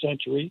first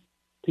century,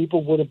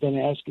 people would have been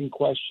asking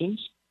questions.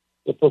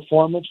 The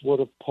performance would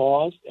have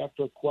paused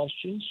after a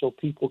question so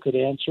people could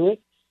answer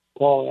it.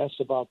 Paul asks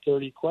about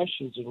 30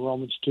 questions in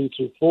Romans 2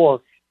 through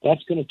 4.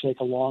 That's going to take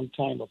a long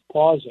time of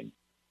pausing.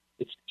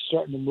 It's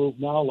starting to move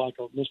now like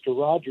a Mr.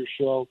 Rogers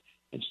show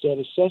instead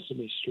of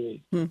Sesame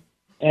Street.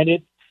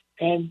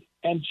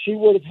 And she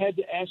would have had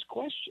to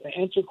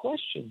answer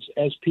questions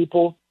as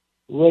people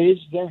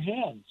raised their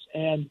hands.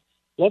 And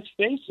let's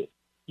face it,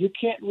 you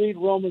can't read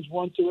Romans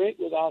 1 through 8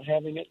 without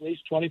having at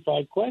least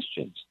 25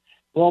 questions.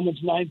 Romans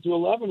 9 through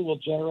 11 will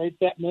generate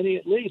that many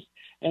at least.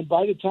 And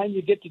by the time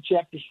you get to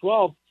chapter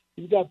 12,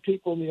 you've got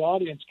people in the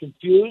audience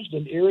confused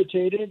and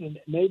irritated and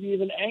maybe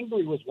even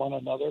angry with one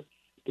another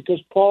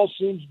because Paul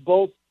seems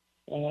both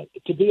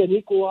to be an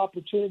equal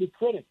opportunity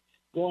critic,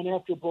 going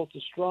after both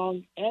the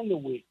strong and the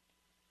weak.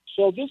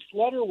 So this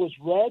letter was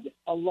read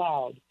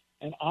aloud,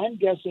 and I'm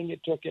guessing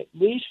it took at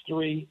least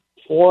 3-4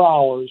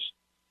 hours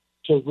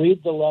to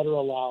read the letter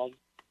aloud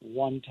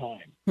one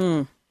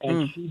time.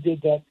 And she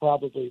did that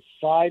probably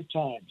 5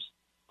 times.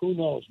 Who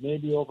knows,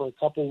 maybe over a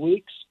couple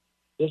weeks.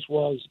 This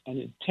was an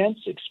intense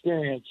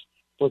experience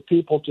for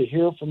people to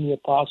hear from the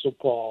Apostle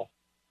Paul,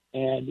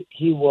 and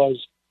he was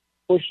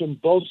pushing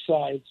both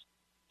sides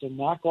to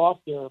knock off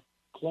their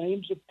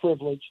claims of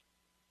privilege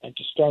and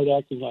to start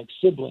acting like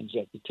siblings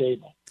at the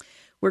table.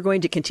 We're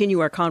going to continue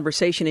our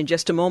conversation in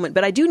just a moment,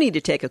 but I do need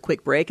to take a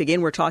quick break.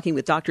 Again, we're talking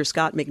with Dr.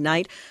 Scot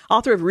McKnight,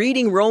 author of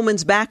Reading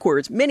Romans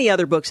Backwards, many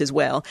other books as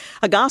well,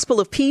 A Gospel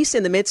of Peace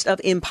in the Midst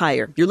of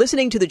Empire. You're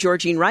listening to The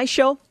Georgine Rice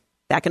Show.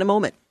 Back in a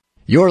moment.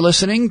 You're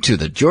listening to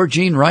The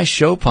Georgine Rice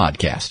Show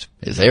podcast.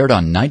 It's aired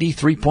on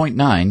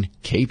 93.9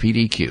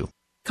 KPDQ.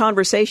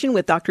 Conversation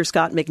with Dr.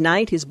 Scot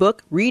McKnight, his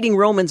book, Reading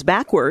Romans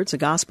Backwards, a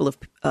Gospel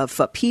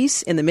of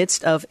Peace in the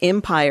Midst of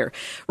Empire.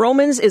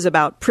 Romans is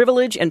about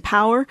privilege and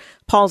power.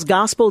 Paul's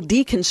gospel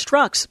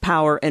deconstructs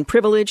power and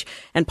privilege,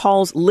 and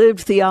Paul's lived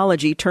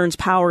theology turns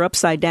power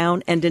upside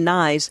down and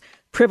denies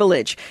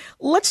privilege.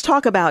 Let's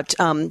talk about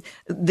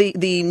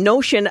the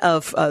notion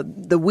of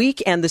the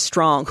weak and the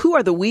strong. Who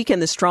are the weak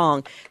and the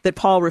strong that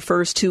Paul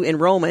refers to in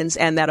Romans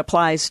and that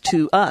applies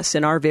to us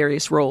in our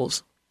various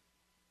roles?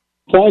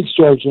 Thanks,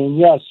 Georgine.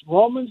 Yes,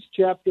 Romans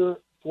chapter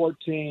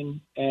 14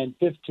 and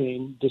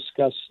 15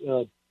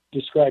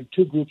 describe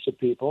two groups of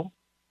people,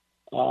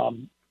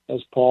 as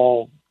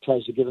Paul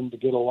tries to get them to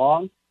get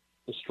along,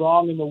 the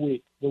strong and the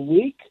weak. The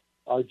weak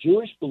are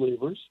Jewish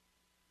believers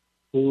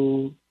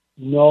who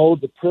know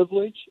the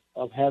privilege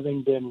of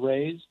having been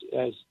raised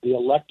as the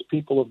elect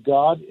people of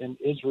God in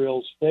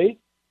Israel's faith,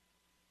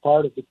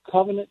 part of the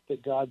covenant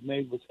that God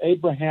made with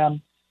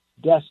Abraham,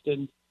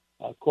 destined,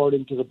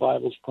 according to the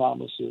Bible's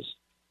promises,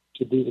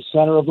 to be the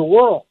center of the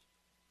world.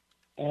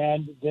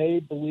 And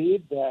they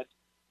believed that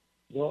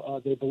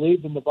they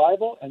believed in the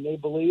Bible, and they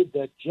believed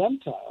that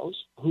Gentiles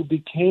who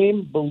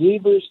became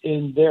believers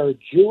in their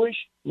Jewish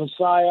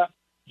Messiah,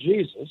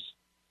 Jesus,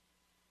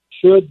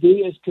 should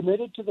be as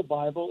committed to the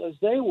Bible as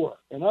they were.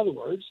 In other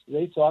words,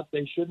 they thought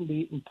they shouldn't be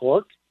eating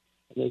pork,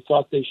 and they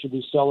thought they should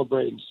be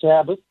celebrating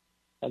Sabbath,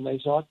 and they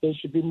thought they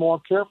should be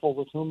more careful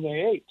with whom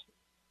they ate.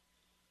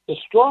 The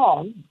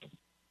strong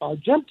are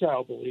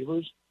Gentile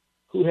believers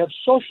who have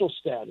social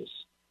status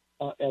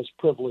as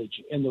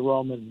privilege in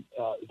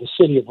the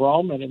city of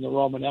Rome and in the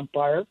Roman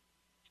Empire.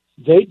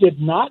 They did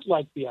not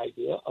like the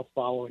idea of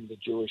following the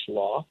Jewish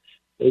law.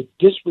 They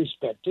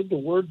disrespected. The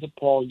word that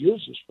Paul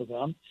uses for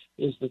them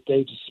is that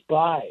they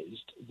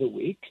despised the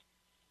weak.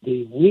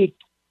 The weak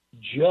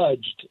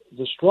judged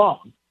the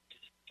strong.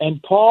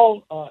 And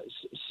Paul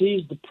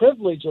sees the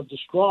privilege of the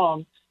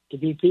strong to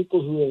be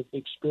people who have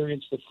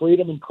experienced the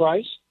freedom in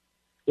Christ.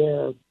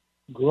 They're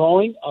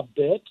growing a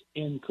bit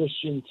in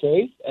Christian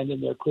faith and in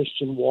their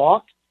Christian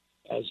walk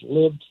as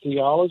lived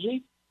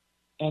theology.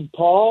 And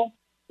Paul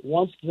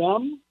wants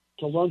them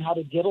to learn how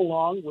to get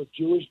along with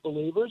Jewish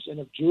believers. And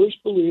if Jewish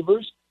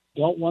believers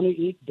don't want to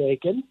eat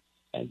bacon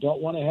and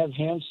don't want to have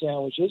ham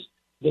sandwiches,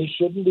 they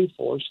shouldn't be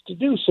forced to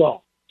do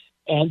so.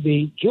 And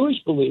the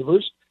Jewish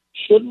believers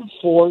shouldn't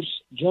force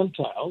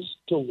Gentiles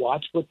to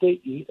watch what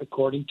they eat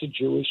according to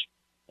Jewish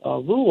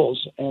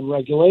rules and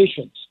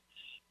regulations.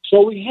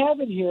 So we have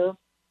in here,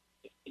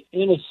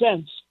 in a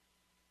sense,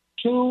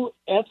 two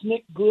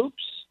ethnic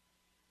groups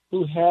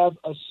who have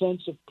a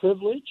sense of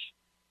privilege,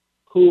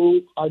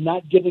 who are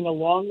not getting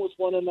along with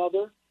one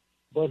another,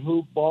 but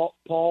who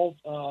Paul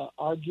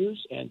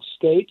argues and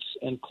states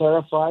and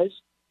clarifies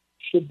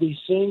should be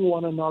seeing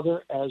one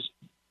another as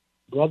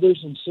brothers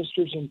and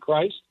sisters in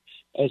Christ,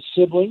 as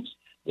siblings.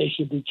 They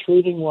should be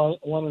treating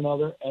one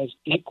another as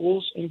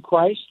equals in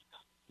Christ.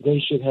 They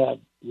should have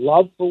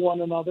love for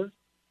one another.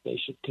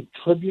 They should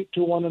contribute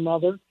to one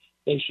another.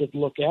 They should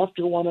look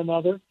after one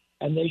another,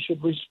 and they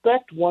should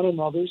respect one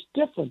another's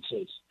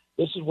differences.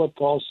 This is what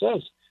Paul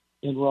says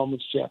in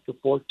Romans chapter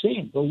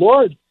 14. The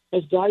Lord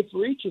has died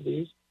for each of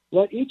these.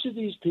 Let each of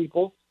these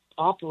people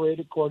operate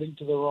according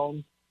to their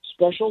own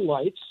special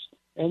lights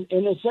and,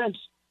 in a sense,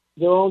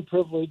 their own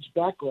privileged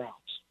backgrounds.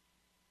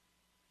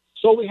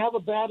 So we have a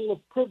battle of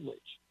privilege.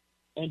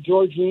 And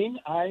Georgine,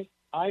 I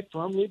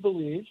firmly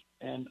believe,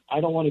 and I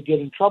don't want to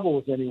get in trouble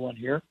with anyone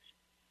here,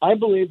 I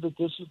believe that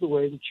this is the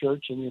way the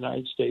church in the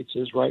United States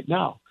is right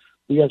now.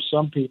 We have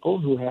some people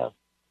who have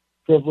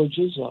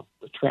privileges of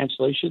the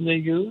translation they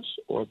use,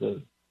 or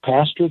the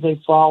pastor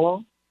they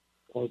follow,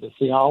 or the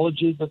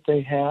theology that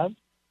they have,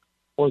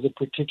 or the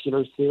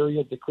particular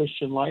theory of the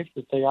Christian life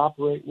that they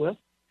operate with,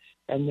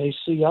 and they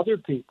see other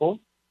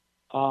people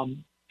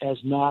as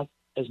not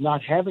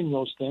having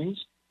those things.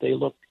 They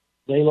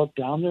look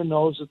down their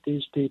nose at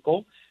these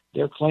people.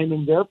 They're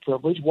claiming their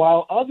privilege,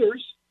 while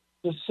others,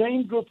 the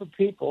same group of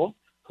people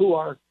who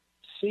are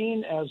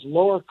seen as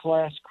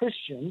lower-class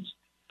Christians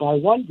by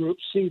one group,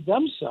 see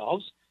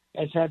themselves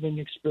as having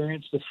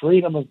experienced the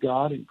freedom of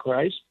God in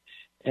Christ,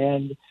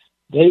 and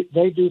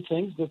they do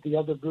things that the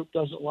other group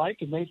doesn't like,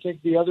 and they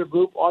think the other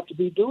group ought to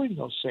be doing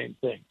those same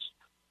things.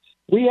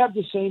 We have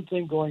the same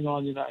thing going on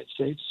in the United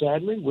States,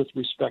 sadly, with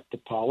respect to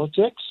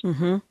politics.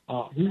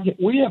 Mm-hmm.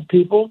 We have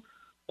people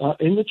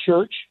in the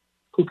church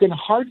who can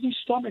hardly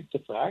stomach the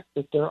fact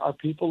that there are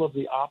people of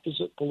the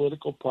opposite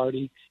political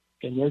party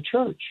in their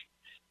church.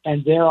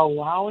 And they're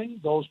allowing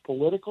those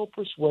political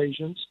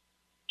persuasions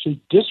to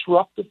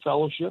disrupt the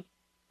fellowship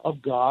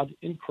of God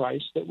in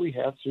Christ that we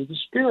have through the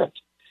Spirit.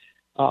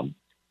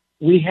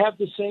 We have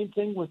the same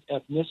thing with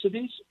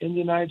ethnicities in the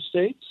United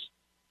States.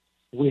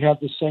 We have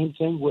the same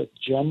thing with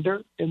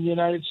gender in the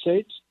United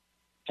States.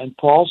 And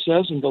Paul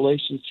says in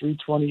Galatians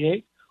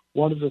 3:28,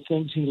 one of the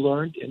things he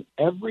learned in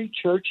every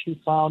church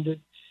he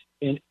founded,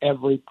 in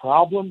every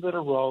problem that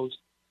arose,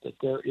 that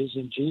there is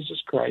in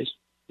Jesus Christ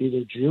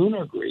neither Jew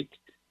nor Greek,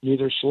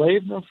 neither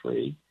slave nor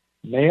free,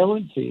 male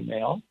and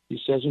female. He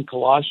says in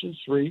Colossians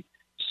 3,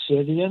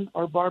 Scythian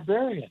or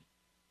barbarian.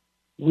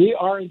 We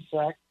are, in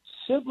fact,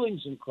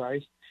 siblings in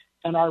Christ,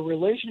 and our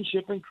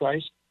relationship in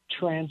Christ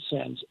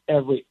transcends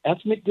every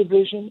ethnic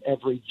division,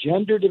 every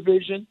gender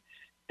division,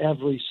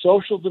 every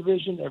social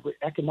division, every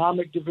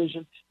economic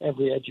division,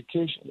 every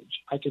education.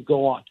 I could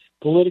go on.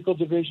 Political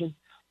division.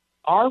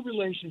 Our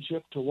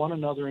relationship to one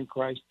another in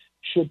Christ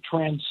should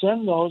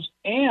transcend those,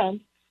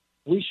 and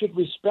we should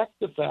respect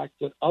the fact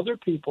that other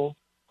people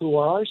who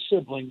are our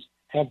siblings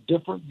have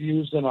different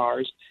views than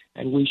ours,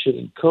 and we should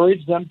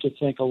encourage them to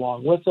think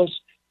along with us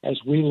as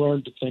we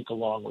learn to think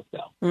along with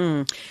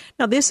them.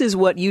 Now, this is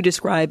what you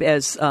describe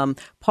as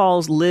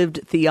Paul's lived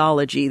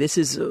theology. This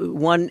is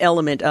one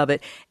element of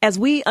it. As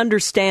we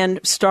understand,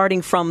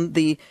 starting from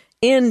the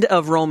end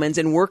of Romans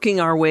and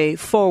working our way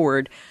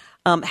forward,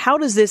 how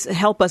does this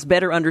help us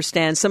better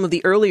understand some of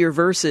the earlier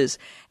verses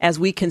as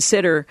we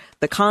consider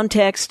the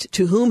context,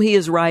 to whom he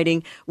is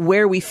writing,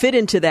 where we fit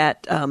into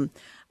that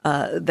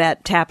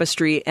that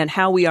tapestry, and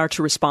how we are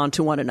to respond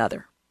to one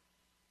another?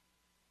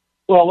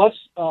 Well,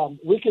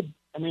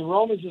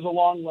 Romans is a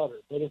long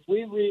letter, but if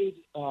we read,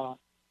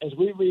 as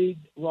we read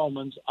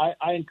Romans,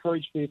 I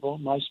encourage people,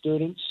 my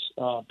students,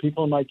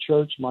 people in my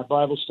church, my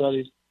Bible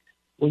studies,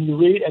 when you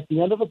read at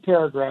the end of a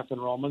paragraph in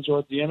Romans or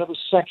at the end of a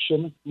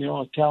section,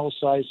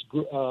 italicized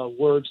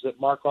words that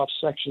mark off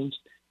sections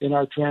in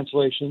our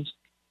translations,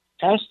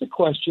 ask the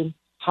question,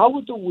 how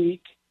would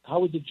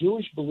the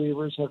Jewish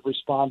believers have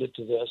responded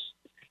to this?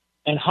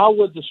 And how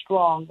would the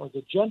strong or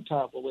the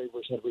Gentile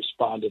believers have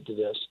responded to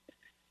this?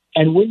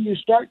 And when you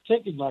start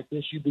thinking like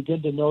this, you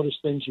begin to notice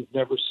things you've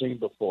never seen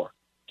before.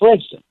 For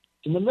instance,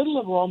 in the middle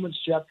of Romans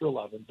chapter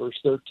 11, verse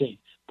 13,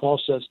 Paul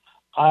says,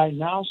 I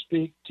now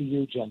speak to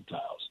you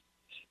Gentiles.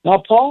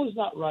 Now, Paul is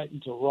not writing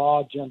to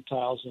raw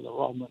Gentiles in the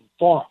Roman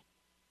Forum.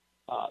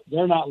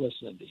 They're not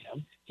listening to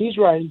him. He's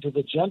writing to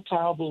the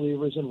Gentile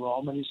believers in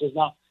Rome, and he says,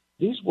 now,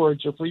 these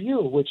words are for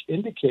you, which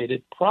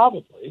indicated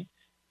probably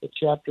that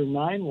chapter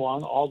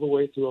 9:1 all the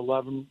way through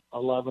 11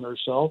 or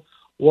so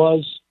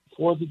was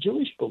for the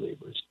Jewish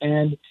believers.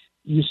 And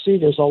you see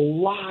there's a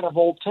lot of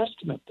Old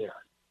Testament there.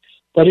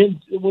 But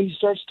when he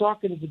starts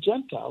talking to the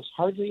Gentiles,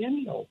 hardly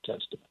any Old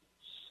Testament.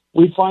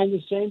 We find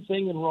the same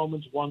thing in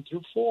Romans 1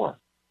 through 4,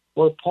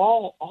 where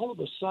Paul all of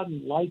a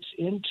sudden lights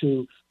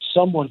into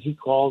someone he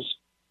calls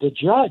the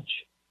judge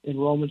in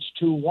Romans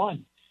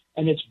 2:1.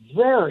 And it's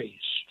very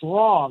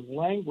strong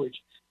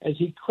language as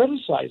he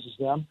criticizes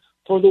them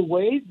for the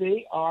way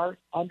they are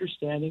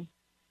understanding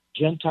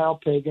Gentile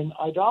pagan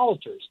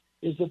idolaters,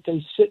 is that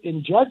they sit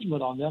in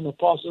judgment on them. And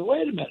Paul says,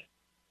 wait a minute,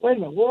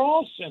 we're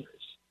all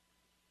sinners,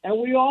 and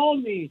we all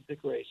need the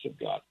grace of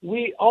God.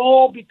 We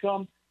all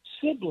become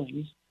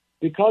siblings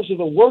because of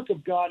the work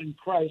of God in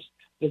Christ.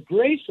 The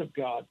grace of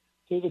God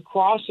through the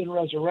cross and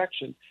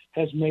resurrection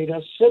has made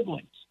us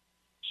siblings.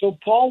 So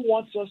Paul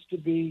wants us to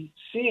be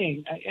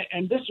seeing,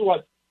 and this is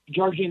what,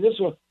 Georgine,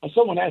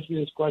 someone asked me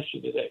this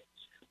question today.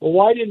 Well,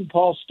 why didn't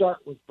Paul start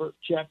with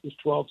chapters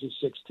 12 to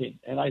 16?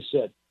 And I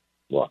said,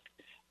 look,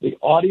 the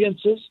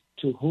audiences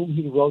to whom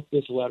he wrote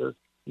this letter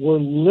were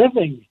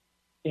living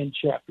in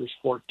chapters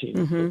 14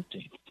 and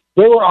 15.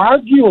 They were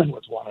arguing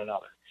with one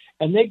another.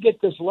 And they get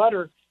this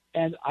letter,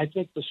 and I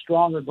think the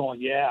strong are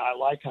going, yeah, I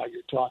like how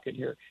you're talking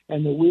here.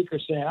 And the weak are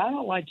saying, I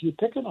don't like you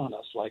picking on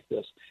us like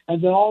this.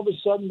 And then all of a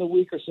sudden the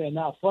weak are saying,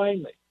 now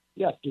finally,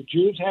 yes, do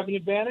Jews have an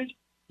advantage?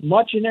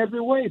 Much in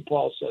every way,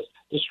 Paul says.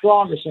 The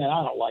strong are saying,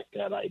 I don't like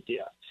that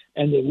idea.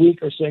 And the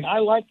weak are saying, I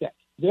like that.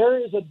 There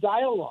is a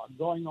dialogue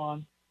going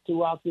on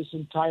throughout this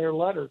entire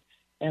letter.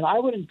 And I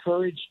would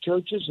encourage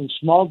churches and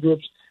small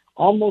groups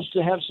almost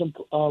to have some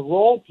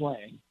role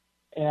playing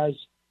as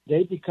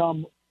they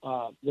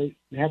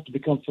have to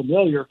become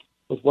familiar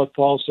with what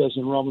Paul says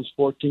in Romans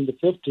 14 to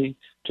 15,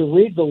 to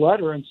read the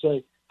letter and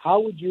say, how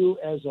would you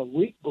as a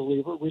weak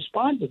believer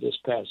respond to this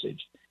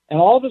passage? And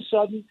all of a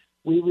sudden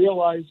we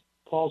realize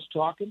Paul's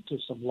talking to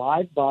some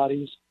live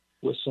bodies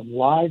with some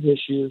live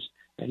issues,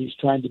 and he's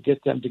trying to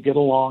get them to get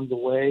along the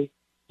way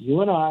you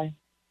and I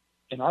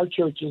in our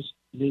churches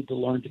need to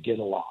learn to get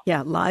along.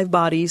 Yeah, live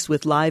bodies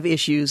with live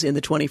issues in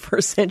the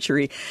 21st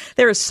century.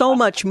 There is so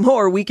much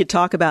more we could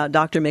talk about,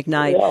 Dr.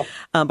 McKnight,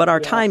 but our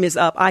time is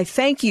up. I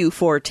thank you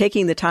for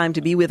taking the time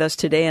to be with us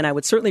today, and I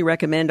would certainly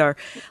recommend our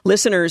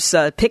listeners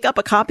pick up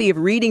a copy of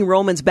Reading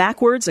Romans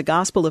Backwards, A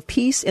Gospel of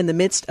Peace in the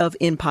Midst of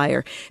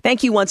Empire.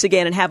 Thank you once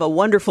again, and have a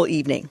wonderful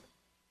evening.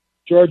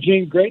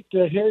 Georgine, great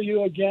to hear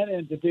you again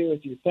and to be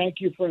with you. Thank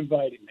you for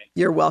inviting me.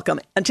 You're welcome.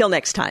 Until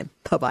next time,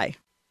 bye-bye.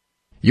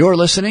 You're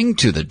listening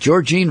to the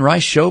Georgine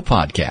Rice Show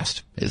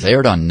podcast. It's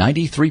aired on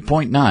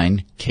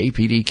 93.9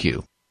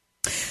 KPDQ.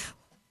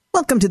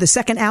 Welcome to the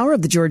second hour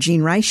of the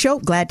Georgine Rice Show.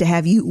 Glad to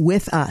have you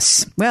with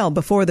us. Well,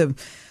 before the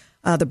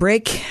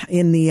break,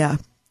 in the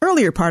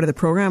earlier part of the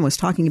program, I was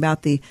talking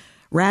about the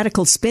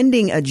radical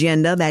spending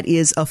agenda that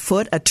is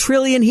afoot. $1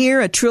 trillion here,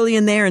 $1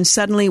 trillion there, and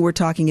suddenly we're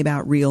talking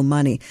about real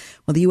money.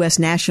 Well, the U.S.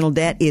 national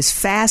debt is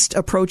fast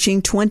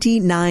approaching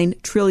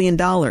 $29 trillion.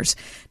 Now,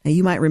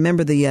 you might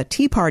remember the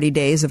Tea Party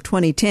days of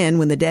 2010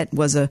 when the debt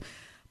was a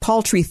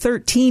paltry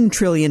 $13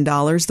 trillion.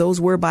 Those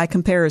were, by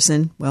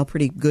comparison, well,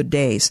 pretty good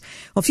days.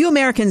 Well, few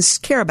Americans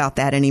care about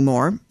that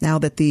anymore now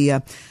that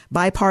the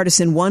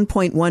bipartisan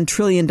 $1.1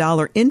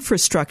 trillion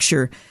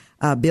infrastructure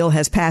bill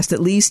has passed, at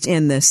least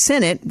in the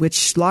Senate,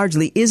 which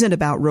largely isn't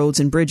about roads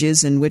and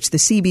bridges, and which the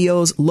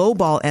CBO's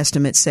lowball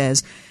estimate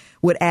says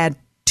would add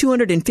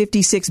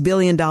 $256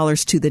 billion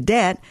to the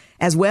debt,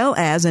 as well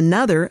as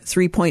another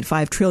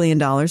 $3.5 trillion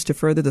to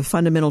further the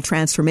fundamental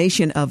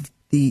transformation of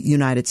the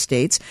United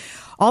States.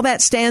 All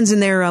that stands in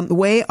their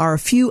way are a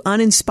few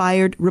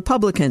uninspired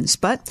Republicans.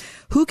 But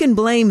who can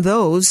blame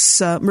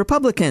those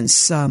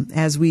Republicans?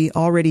 As we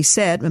already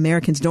said,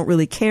 Americans don't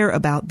really care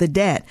about the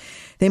debt.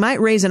 They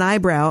might raise an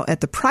eyebrow at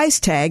the price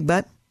tag,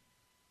 but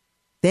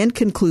then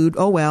conclude,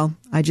 oh, well,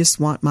 I just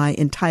want my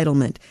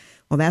entitlement.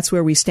 Well, that's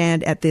where we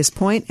stand at this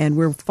point, and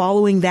we're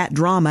following that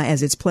drama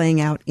as it's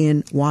playing out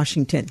in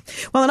Washington.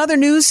 Well, in other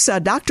news,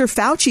 Dr.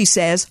 Fauci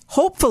says,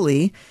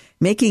 hopefully,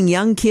 making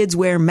young kids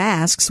wear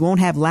masks won't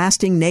have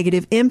lasting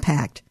negative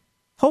impact.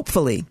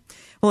 Hopefully.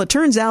 Well, it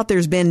turns out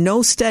there's been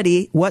no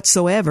study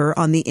whatsoever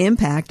on the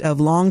impact of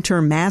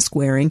long-term mask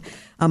wearing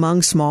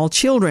among small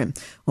children.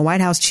 Well, White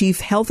House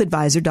Chief Health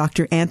Advisor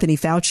Dr. Anthony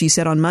Fauci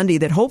said on Monday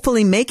that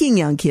hopefully making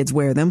young kids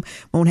wear them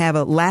won't have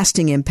a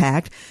lasting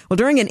impact. Well,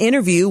 during an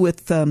interview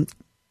with, Hugh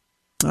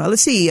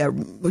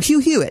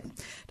Hewitt,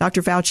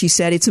 Dr. Fauci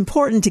said it's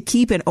important to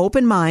keep an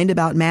open mind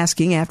about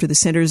masking after the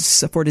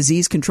Centers for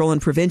Disease Control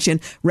and Prevention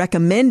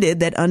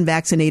recommended that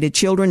unvaccinated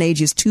children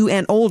ages 2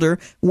 and older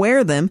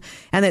wear them,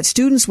 and that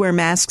students wear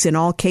masks in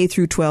all K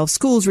through 12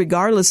 schools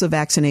regardless of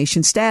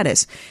vaccination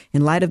status,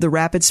 in light of the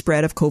rapid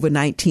spread of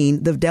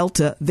COVID-19, the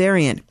Delta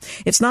variant.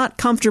 It's not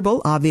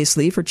comfortable,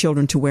 obviously, for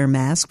children to wear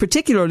masks,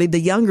 particularly the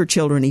younger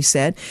children, he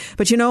said.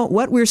 But you know,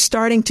 what we're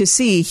starting to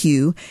see,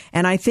 Hugh,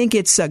 and I think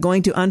it's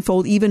going to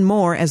unfold even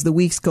more as the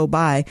weeks go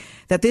by,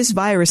 that this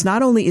virus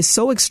not only is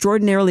so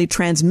extraordinarily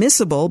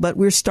transmissible, but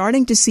we're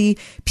starting to see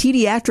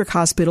pediatric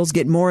hospitals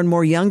get more and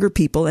more younger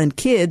people and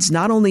kids,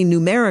 not only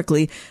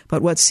numerically,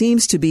 but what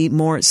seems to be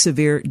more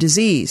severe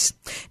disease.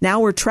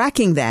 Now we're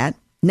tracking that.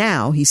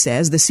 Now, he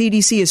says, the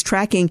CDC is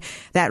tracking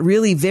that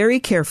really very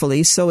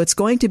carefully, so it's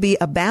going to be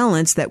a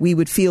balance that we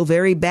would feel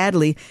very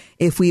badly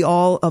if we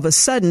all of a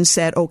sudden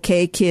said,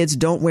 okay, kids,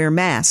 don't wear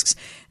masks.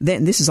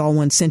 Then, this is all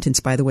one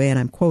sentence, by the way, and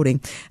I'm quoting.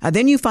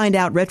 Then you find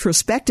out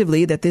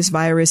retrospectively that this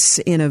virus,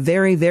 in a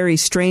very, very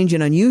strange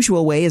and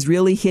unusual way, is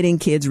really hitting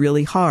kids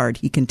really hard,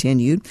 he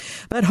continued.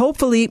 But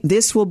hopefully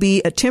this will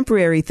be a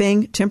temporary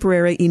thing,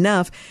 temporary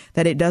enough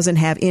that it doesn't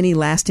have any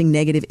lasting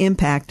negative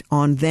impact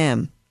on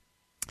them.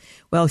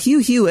 Well, Hugh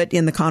Hewitt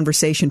in the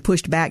conversation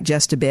pushed back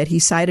just a bit. He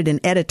cited an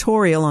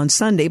editorial on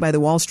Sunday by the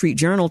Wall Street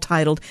Journal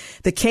titled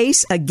 "The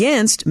Case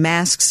Against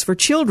Masks for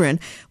Children,"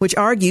 which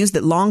argues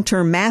that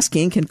long-term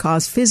masking can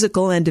cause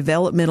physical and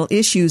developmental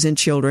issues in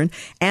children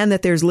and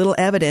that there's little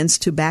evidence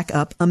to back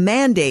up a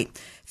mandate.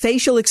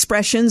 Facial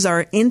expressions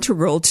are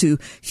integral to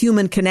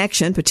human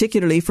connection,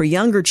 particularly for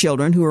younger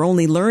children who are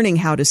only learning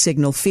how to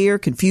signal fear,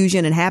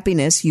 confusion, and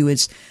happiness,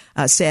 Hewitt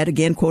said,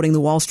 again quoting the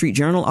Wall Street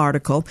Journal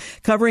article.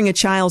 Covering a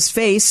child's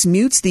face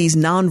mutes these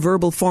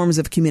nonverbal forms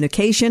of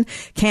communication,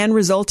 can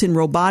result in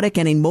robotic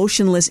and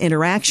emotionless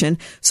interaction.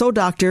 So,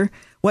 doctor,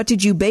 what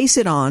did you base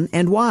it on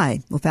and why?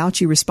 Well,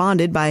 Fauci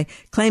responded by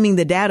claiming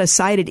the data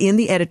cited in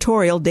the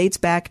editorial dates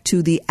back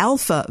to the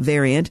Alpha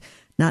variant,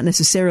 not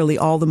necessarily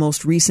all the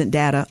most recent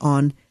data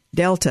on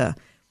Delta,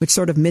 which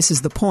sort of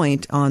misses the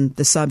point on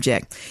the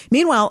subject.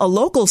 Meanwhile, a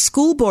local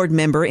school board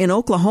member in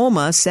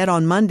Oklahoma said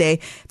on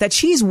Monday that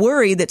she's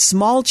worried that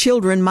small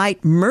children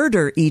might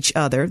murder each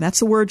other. That's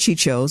the word she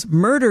chose,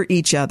 murder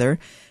each other,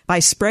 by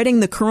spreading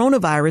the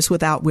coronavirus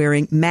without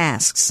wearing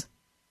masks.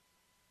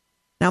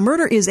 Now,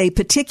 murder is a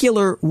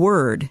particular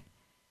word.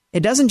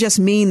 It doesn't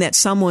just mean that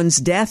someone's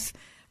death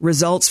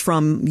results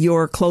from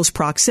your close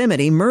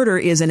proximity. Murder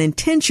is an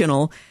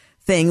intentional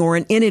thing or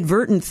an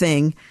inadvertent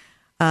thing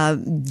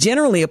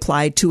generally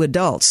applied to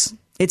adults.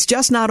 It's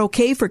just not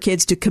okay for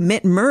kids to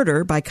commit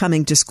murder by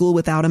coming to school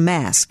without a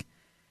mask.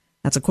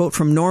 That's a quote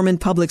from Norman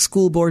Public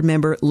School Board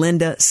member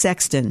Linda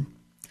Sexton.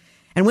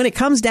 And when it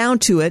comes down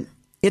to it,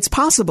 it's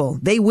possible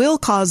they will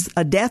cause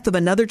a death of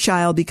another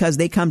child because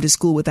they come to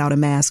school without a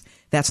mask.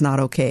 That's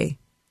not okay.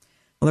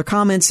 Well, their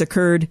comments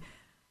occurred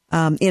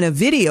in a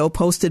video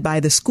posted by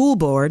the school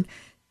board.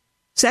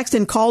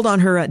 Sexton called on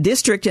her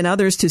district and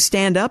others to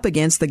stand up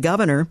against the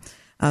governor,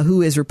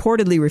 who is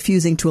reportedly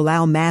refusing to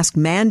allow mask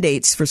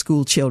mandates for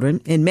school children.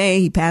 In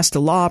May, he passed a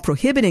law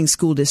prohibiting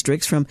school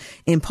districts from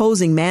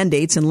imposing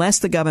mandates unless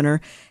the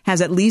governor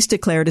has at least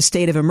declared a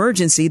state of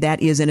emergency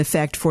that is in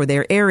effect for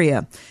their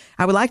area.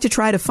 I would like to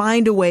try to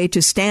find a way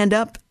to stand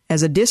up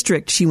as a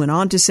district, she went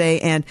on to say,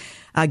 and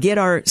get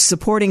our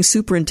supporting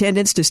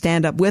superintendents to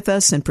stand up with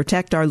us and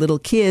protect our little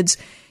kids.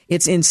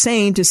 It's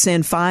insane to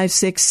send 5,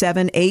 6,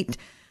 7, 8,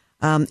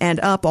 and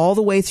up all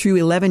the way through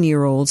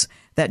 11-year-olds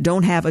that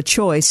don't have a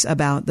choice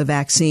about the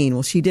vaccine.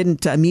 Well, she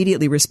didn't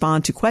immediately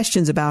respond to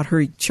questions about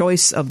her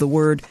choice of the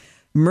word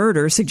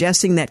murder,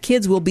 suggesting that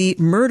kids will be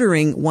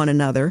murdering one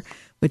another,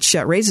 which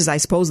raises, I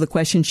suppose, the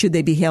question, should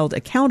they be held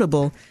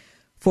accountable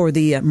for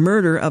the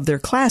murder of their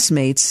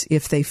classmates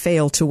if they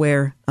fail to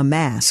wear a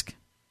mask.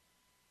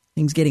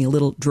 Things getting a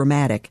little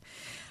dramatic.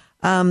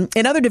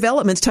 In other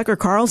developments, Tucker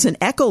Carlson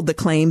echoed the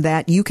claim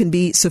that you can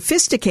be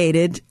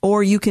sophisticated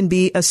or you can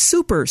be a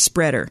super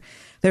spreader.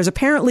 There's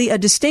apparently a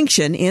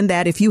distinction in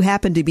that if you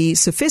happen to be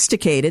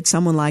sophisticated,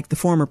 someone like the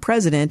former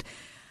president,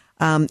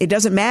 it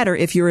doesn't matter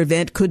if your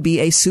event could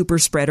be a super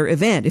spreader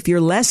event. If you're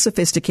less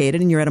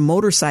sophisticated and you're at a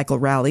motorcycle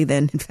rally,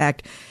 then in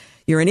fact,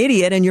 you're an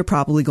idiot and you're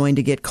probably going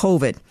to get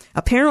COVID.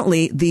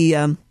 Apparently,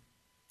 the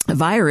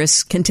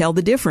virus can tell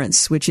the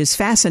difference, which is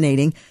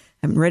fascinating.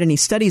 I haven't read any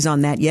studies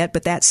on that yet,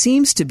 but that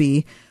seems to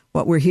be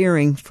what we're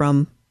hearing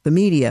from the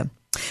media.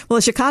 Well,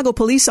 a Chicago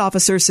police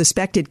officer's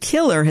suspected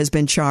killer has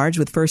been charged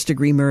with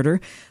first-degree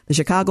murder. The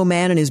Chicago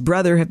man and his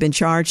brother have been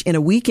charged in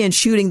a weekend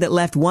shooting that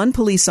left one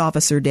police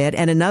officer dead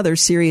and another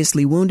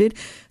seriously wounded,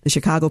 the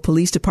Chicago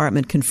Police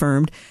Department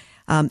confirmed.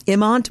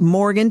 Emont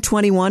Morgan,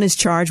 21, is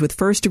charged with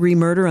first-degree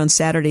murder on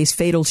Saturday's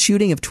fatal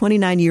shooting of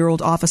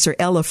 29-year-old Officer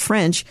Ella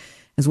French,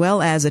 as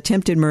well as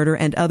attempted murder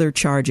and other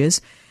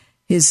charges.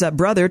 His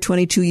brother,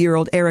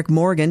 22-year-old Eric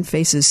Morgan,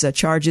 faces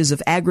charges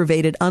of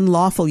aggravated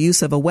unlawful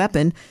use of a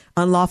weapon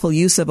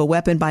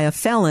by a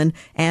felon,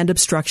 and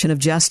obstruction of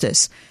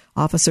justice.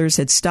 Officers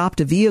had stopped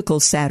a vehicle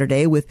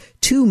Saturday with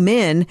two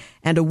men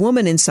and a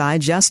woman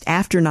inside just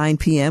after 9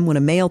 p.m. when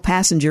a male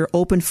passenger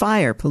opened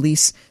fire,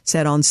 police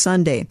said on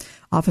Sunday.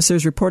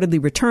 Officers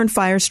reportedly returned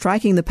fire,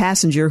 striking the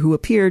passenger who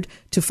appeared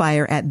to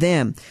fire at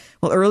them.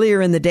 Well,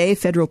 earlier in the day,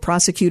 federal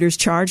prosecutors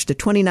charged a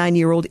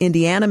 29-year-old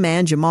Indiana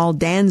man, Jamal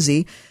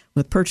Danzy,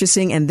 with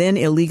purchasing and then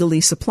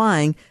illegally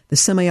supplying the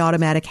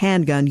semi-automatic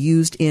handgun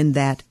used in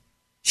that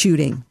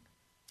shooting.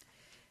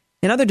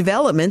 In other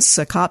developments,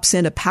 a cop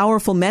sent a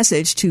powerful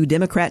message to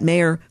Democrat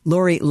Mayor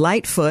Lori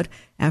Lightfoot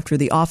after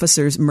the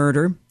officer's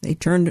murder. They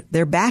turned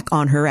their back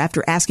on her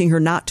after asking her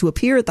not to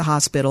appear at the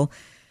hospital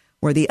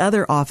where the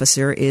other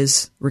officer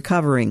is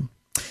recovering.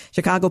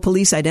 Chicago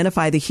police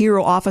identify the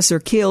hero officer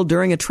killed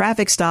during a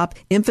traffic stop,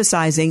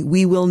 emphasizing,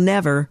 "We will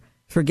never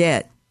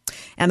forget."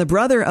 And the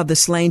brother of the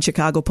slain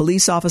Chicago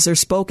police officer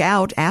spoke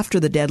out after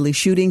the deadly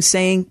shooting,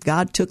 saying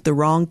God took the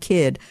wrong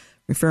kid,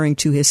 referring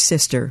to his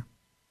sister.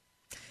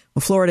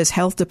 Well, Florida's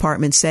health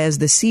department says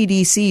the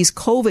CDC's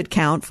COVID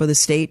count for the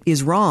state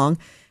is wrong.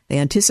 They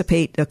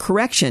anticipate a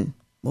correction.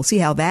 We'll see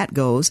how that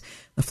goes.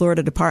 The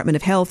Florida Department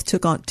of Health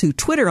took on to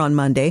Twitter on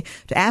Monday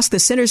to ask the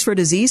Centers for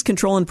Disease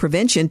Control and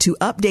Prevention to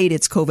update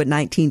its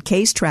COVID-19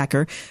 case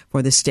tracker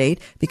for the state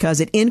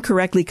because it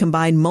incorrectly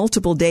combined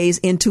multiple days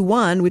into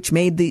one, which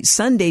made the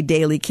Sunday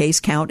daily case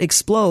count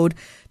explode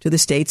to the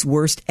state's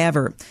worst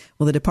ever.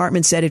 Well, the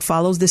department said it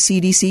follows the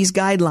CDC's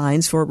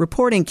guidelines for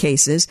reporting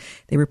cases.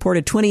 They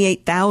reported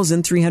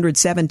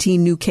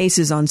 28,317 new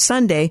cases on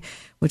Sunday,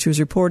 which was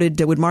reported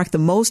would mark the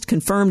most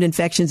confirmed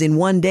infections in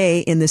one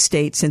day in the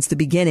state since the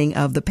beginning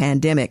of the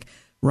pandemic.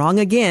 Wrong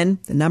again.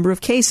 The number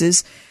of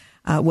cases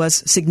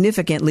was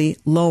significantly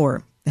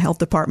lower. The health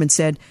department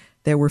said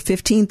there were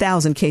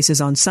 15,000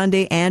 cases on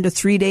Sunday and a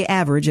three-day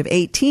average of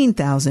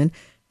 18,000.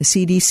 The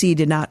CDC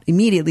did not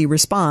immediately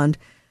respond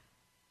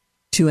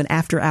to an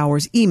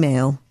after-hours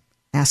email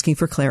asking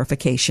for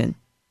clarification.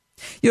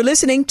 You're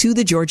listening to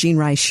The Georgene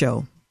Rice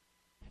Show.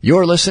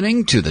 You're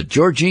listening to the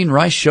Georgene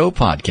Rice Show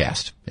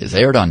podcast. It's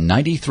aired on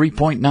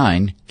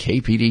 93.9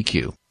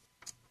 KPDQ.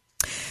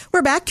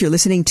 We're back. You're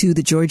listening to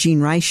The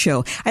Georgene Rice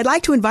Show. I'd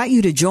like to invite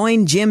you to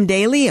join Jim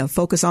Daly of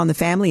Focus on the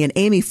Family and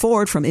Amy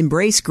Ford from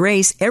Embrace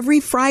Grace every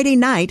Friday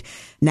night,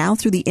 now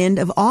through the end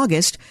of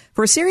August,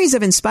 for a series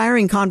of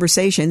inspiring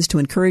conversations to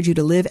encourage you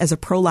to live as a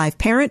pro-life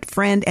parent,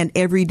 friend, and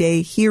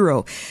everyday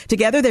hero.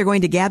 Together, they're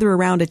going to gather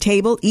around a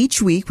table each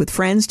week with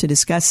friends to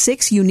discuss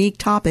 6 unique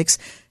topics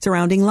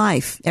surrounding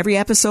life. Every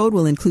episode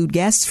will include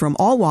guests from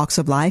all walks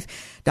of life: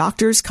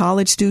 doctors,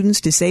 college students,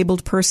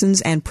 disabled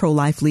persons, and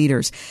pro-life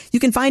leaders.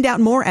 You can find out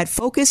more at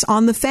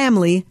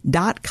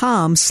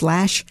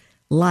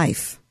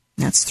focusonthefamily.com/life.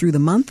 That's through the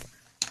month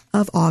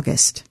of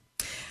August.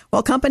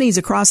 Well, companies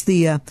across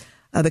the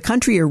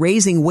country are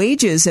raising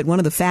wages at one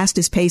of the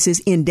fastest paces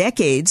in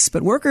decades,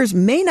 but workers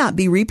may not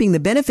be reaping the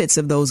benefits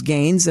of those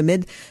gains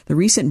amid the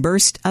recent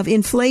burst of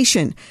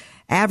inflation.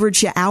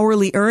 Average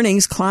hourly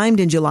earnings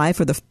climbed in July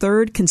for the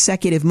third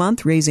consecutive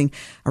month, rising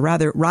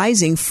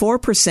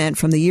 4%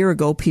 from the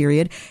year-ago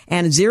period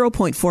and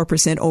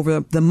 0.4%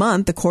 over the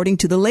month, according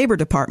to the Labor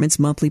Department's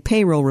monthly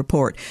payroll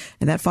report.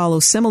 And that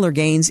follows similar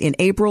gains in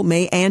April,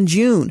 May, and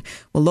June.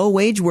 Well,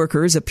 low-wage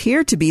workers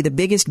appear to be the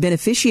biggest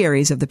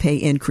beneficiaries of the pay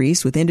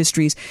increase, with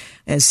industries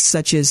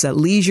such as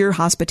leisure,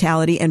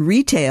 hospitality, and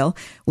retail,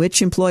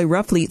 which employ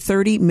roughly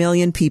 30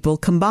 million people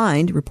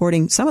combined,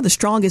 reporting some of the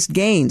strongest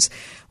gains.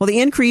 Well, the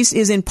increase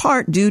is in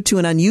part due to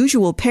an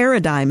unusual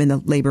paradigm in the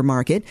labor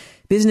market.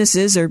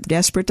 Businesses are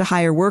desperate to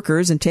hire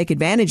workers and take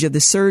advantage of the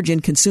surge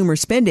in consumer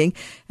spending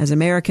as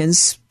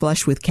Americans,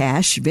 flush with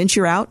cash,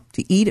 venture out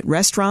to eat at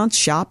restaurants,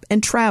 shop,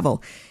 and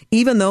travel.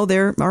 Even though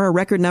there are a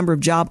record number of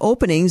job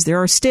openings, there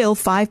are still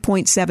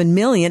 5.7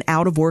 million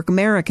out-of-work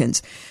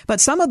Americans. But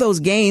some of those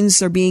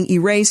gains are being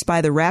erased by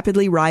the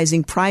rapidly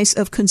rising price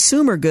of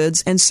consumer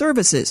goods and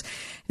services.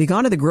 Have you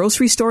gone to the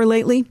grocery store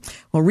lately?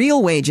 Well,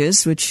 real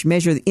wages, which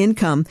measure the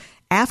income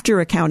after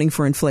accounting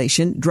for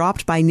inflation,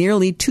 dropped by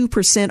nearly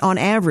 2% on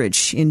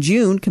average in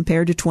June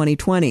compared to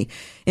 2020.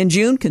 In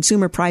June,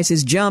 consumer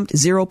prices jumped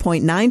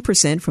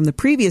 0.9% from the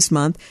previous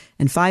month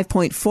and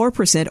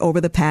 5.4%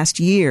 over the past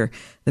year,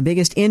 the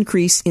biggest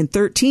increase in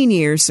 13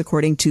 years,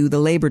 according to the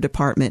Labor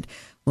Department.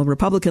 Well,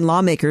 Republican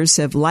lawmakers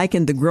have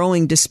likened the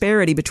growing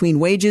disparity between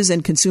wages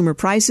and consumer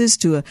prices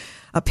to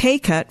a pay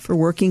cut for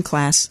working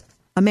class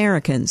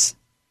Americans.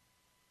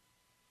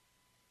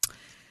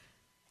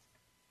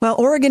 Well,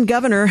 Oregon's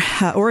governor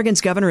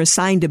has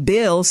signed a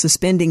bill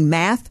suspending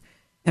math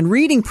and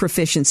reading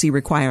proficiency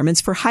requirements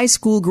for high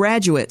school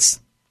graduates.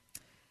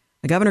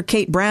 Governor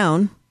Kate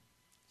Brown,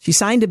 she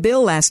signed a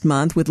bill last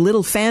month with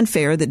little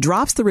fanfare that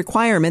drops the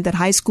requirement that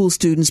high school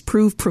students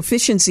prove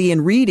proficiency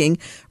in reading,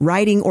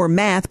 writing, or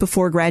math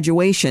before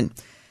graduation.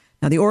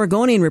 Now, the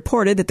Oregonian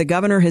reported that the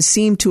governor has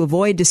seemed to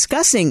avoid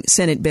discussing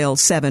Senate Bill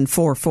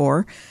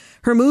 744.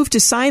 Her move to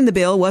sign the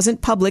bill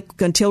wasn't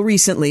public until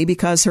recently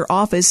because her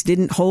office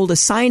didn't hold a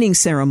signing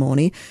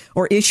ceremony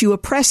or issue a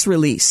press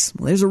release.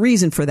 Well, there's a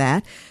reason for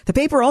that. The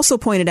paper also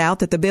pointed out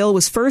that the bill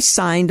was first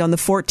signed on the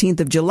 14th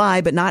of July,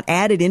 but not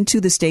added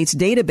into the state's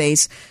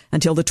database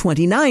until the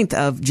 29th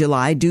of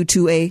July due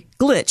to a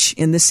glitch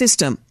in the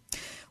system.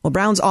 Well,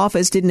 Brown's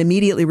office didn't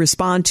immediately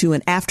respond to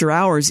an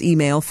after-hours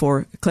email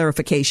for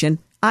clarification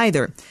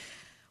either.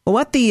 Well,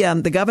 what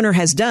the governor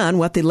has done,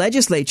 what the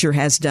legislature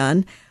has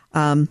done,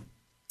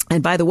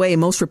 and by the way,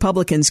 most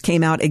Republicans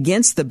came out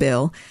against the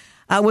bill,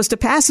 was to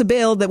pass a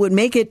bill that would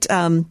make it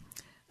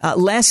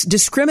less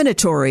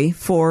discriminatory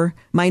for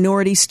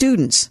minority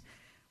students,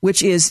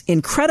 which is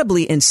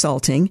incredibly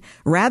insulting,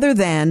 rather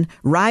than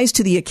rise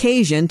to the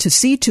occasion to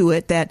see to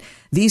it that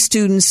these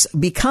students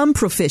become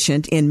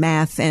proficient in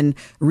math and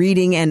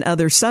reading and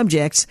other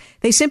subjects.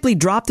 They simply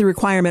drop the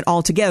requirement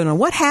altogether. Now,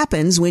 what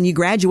happens when you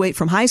graduate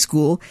from high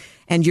school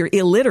and you're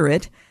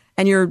illiterate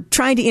and you're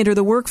trying to enter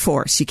the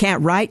workforce? You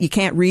can't write, you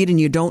can't read, and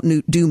you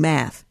don't do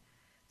math.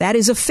 That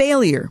is a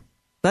failure.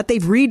 But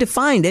they've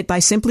redefined it by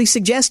simply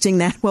suggesting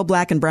that, well,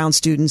 black and brown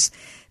students,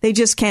 they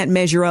just can't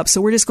measure up,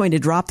 so we're just going to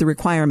drop the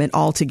requirement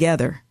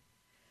altogether.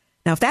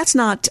 Now, if that's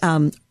not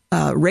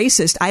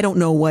racist, I don't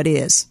know what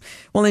is.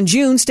 Well, in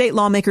June, state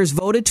lawmakers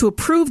voted to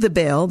approve the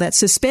bill that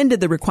suspended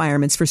the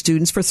requirements for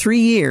students for 3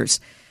 years.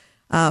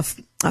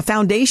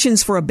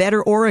 Foundations for a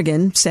Better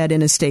Oregon said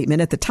in a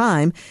statement at the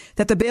time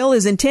that the bill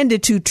is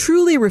intended to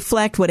truly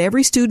reflect what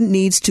every student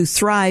needs to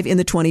thrive in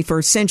the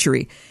 21st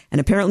century. And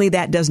apparently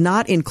that does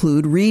not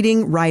include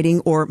reading,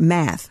 writing, or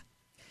math.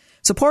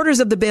 Supporters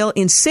of the bill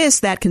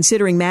insist that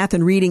considering math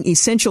and reading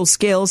essential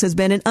skills has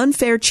been an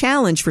unfair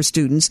challenge for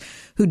students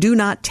who do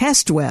not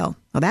test well.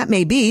 Well, that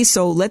may be,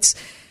 so let's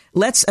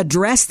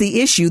address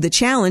the issue, the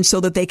challenge, so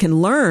that they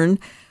can learn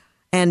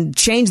and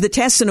change the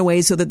tests in a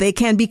way so that they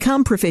can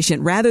become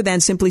proficient, rather than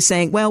simply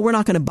saying, well, we're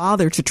not going to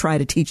bother to try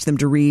to teach them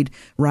to read,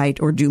 write,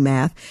 or do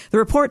math. The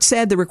report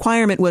said the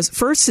requirement was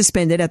first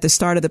suspended at the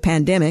start of the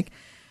pandemic.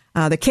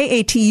 The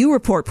KATU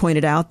report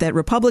pointed out that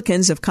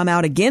Republicans have come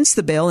out against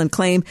the bill and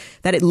claim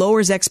that it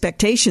lowers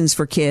expectations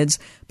for kids,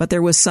 but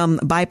there was some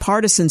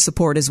bipartisan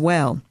support as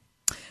well.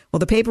 Well,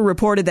 the paper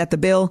reported that the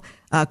bill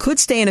could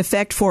stay in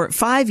effect for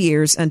 5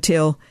 years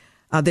until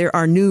there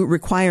are new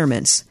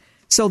requirements.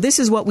 So this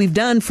is what we've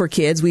done for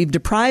kids. We've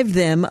deprived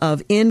them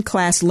of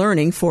in-class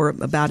learning for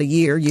about a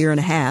year and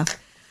a half.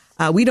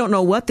 We don't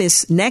know what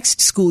this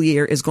next school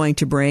year is going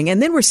to bring.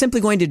 And then we're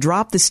simply going to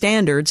drop the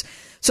standards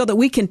so that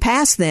we can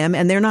pass them,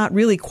 and they're not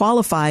really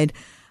qualified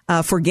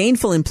for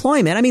gainful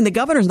employment. I mean, the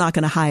governor's not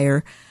going to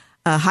hire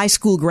a high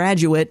school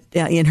graduate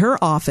in her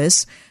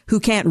office who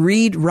can't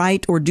read,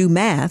 write, or do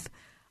math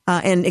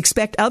and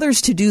expect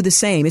others to do the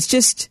same.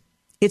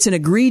 It's an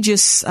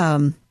egregious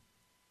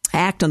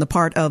act on the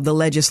part of the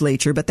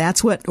legislature, but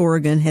that's what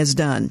Oregon has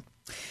done.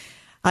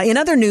 In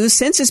other news,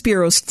 Census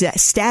Bureau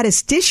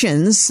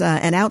statisticians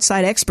and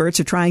outside experts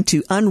are trying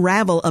to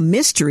unravel a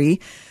mystery.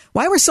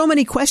 Why were so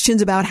many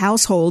questions about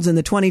households in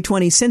the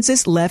 2020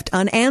 census left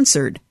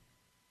unanswered?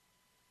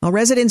 Well,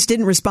 residents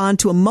didn't respond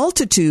to a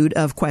multitude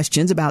of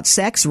questions about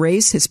sex,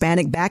 race,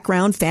 Hispanic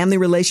background, family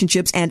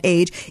relationships, and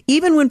age,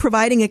 even when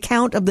providing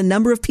account of the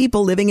number of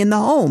people living in the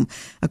home,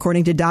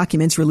 according to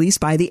documents released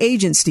by the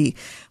agency.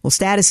 Well,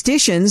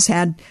 statisticians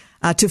had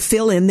to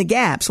fill in the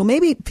gaps. Well,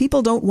 maybe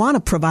people don't want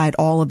to provide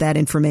all of that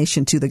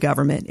information to the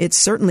government. It's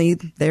certainly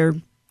their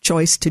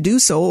choice to do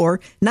so or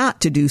not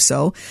to do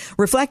so.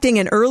 Reflecting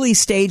an early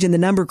stage in the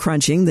number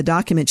crunching, the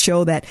documents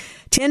show that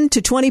 10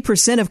 to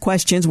 20% of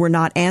questions were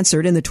not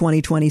answered in the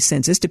 2020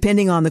 census,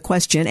 depending on the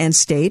question and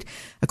state.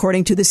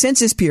 According to the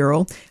Census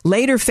Bureau,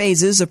 later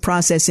phases of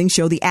processing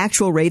show the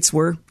actual rates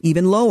were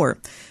even lower.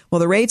 Well,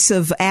 the rates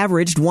have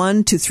averaged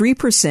 1 to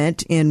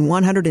 3% in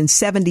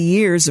 170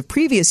 years of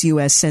previous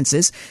U.S.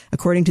 census,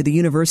 according to the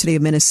University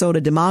of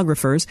Minnesota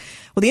demographers.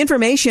 Well, the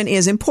information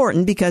is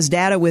important because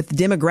data with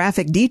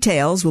demographic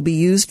details will be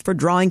used for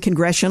drawing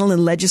congressional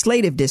and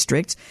legislative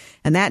districts.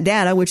 And that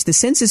data, which the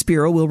Census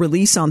Bureau will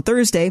release on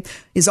Thursday,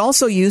 is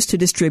also used to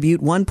distribute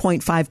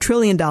 $1.5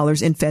 trillion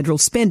in federal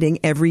spending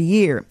every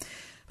year.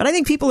 But I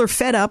think people are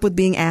fed up with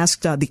being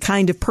asked the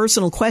kind of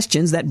personal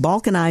questions that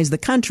balkanize the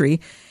country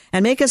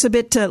and make us a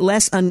bit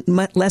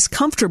less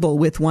comfortable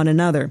with one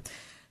another.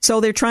 So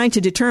they're trying to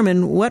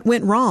determine what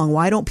went wrong.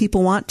 Why don't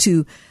people want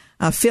to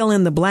fill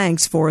in the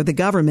blanks for the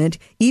government,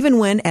 even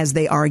when, as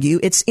they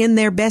argue, it's in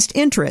their best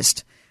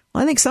interest?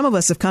 Well, I think some of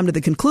us have come to the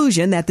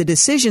conclusion that the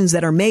decisions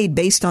that are made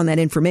based on that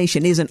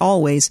information isn't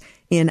always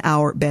in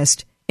our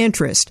best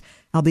interest.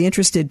 I'll be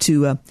interested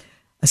to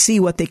see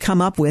what they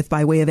come up with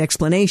by way of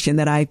explanation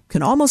that I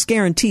can almost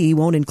guarantee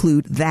won't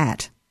include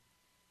that.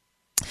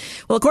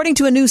 Well, according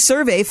to a new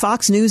survey,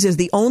 Fox News is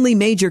the only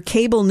major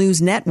cable news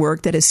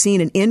network that has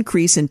seen an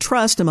increase in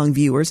trust among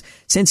viewers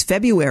since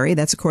February.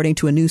 That's according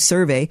to a new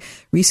survey.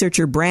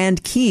 Researcher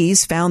Brand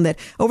Keys found that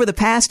over the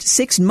past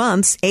 6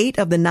 months, 8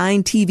 of the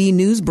 9 TV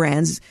news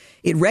brands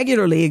it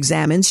regularly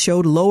examines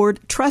showed lowered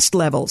trust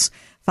levels.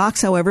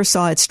 Fox, however,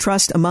 saw its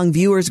trust among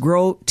viewers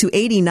grow to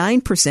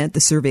 89%, the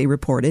survey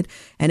reported,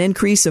 an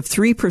increase of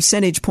 3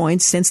 percentage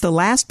points since the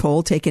last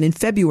poll taken in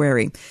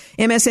February.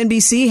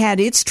 MSNBC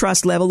had its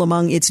trust level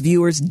among its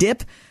viewers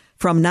dip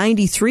from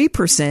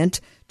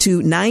 93% to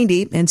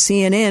 90%, and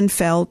CNN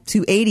fell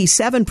to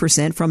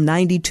 87% from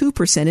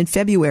 92% in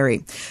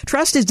February.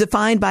 Trust is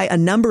defined by a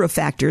number of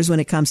factors when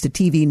it comes to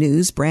TV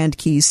news, Brand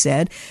Keys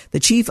said. The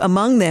chief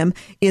among them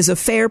is a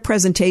fair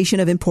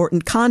presentation of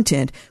important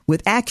content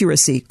with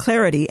accuracy,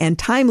 clarity, and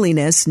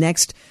timeliness,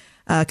 next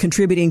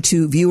contributing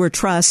to viewer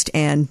trust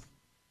and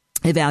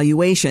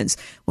evaluations.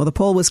 Well, the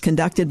poll was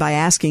conducted by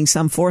asking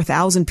some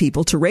 4,000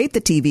 people to rate the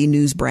TV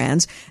news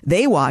brands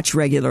they watch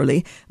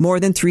regularly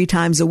more than 3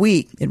 times a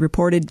week. It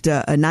reported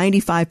a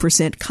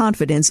 95%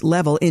 confidence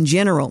level in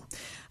general.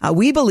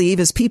 We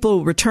believe as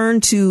people return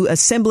to a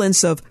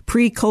semblance of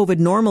pre-COVID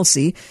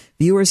normalcy,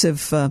 viewers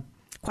have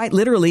quite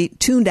literally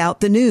tuned out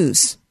the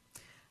news.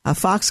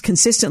 Fox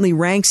consistently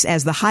ranks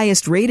as the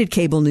highest rated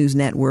cable news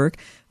network.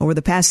 Over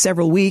the past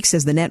several weeks,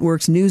 as the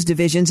network's news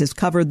divisions has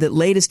covered the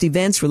latest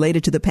events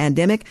related to the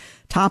pandemic,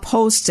 top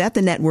hosts at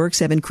the networks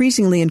have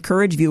increasingly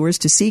encouraged viewers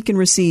to seek and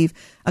receive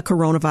a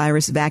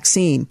coronavirus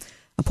vaccine.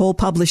 A poll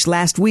published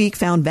last week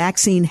found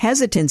vaccine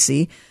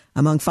hesitancy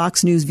among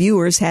Fox News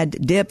viewers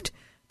had dipped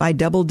by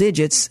double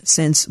digits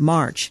since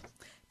March.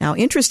 Now,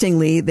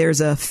 interestingly,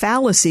 there's a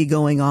fallacy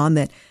going on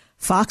that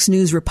Fox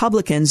News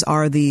Republicans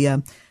are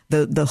the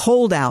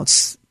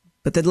holdouts.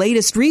 But the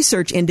latest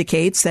research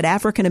indicates that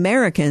African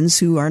Americans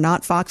who are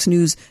not Fox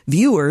News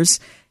viewers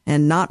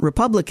and not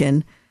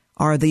Republican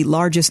are the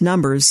largest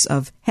numbers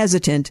of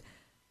hesitant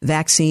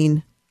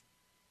vaccine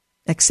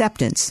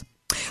acceptance.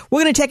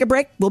 We're going to take a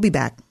break. We'll be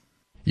back.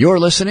 You're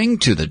listening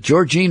to the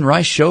Georgene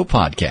Rice Show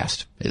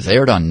podcast. It's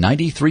aired on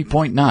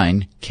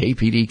 93.9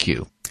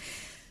 KPDQ.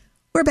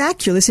 We're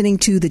back. You're listening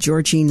to the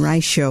Georgene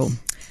Rice Show.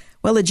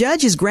 Well, a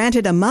judge has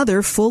granted a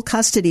mother full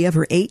custody of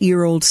her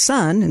 8-year-old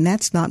son, and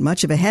that's not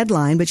much of a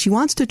headline, but she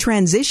wants to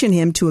transition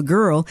him to a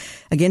girl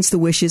against the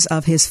wishes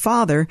of his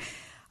father.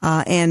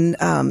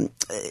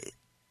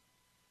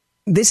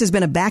 This has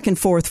been a back and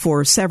forth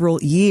for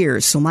several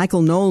years. So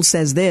Michael Knowles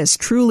says this: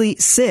 truly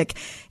sick.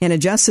 In a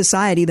just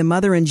society, the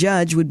mother and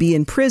judge would be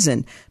in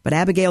prison. But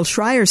Abigail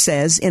Schreier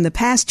says in the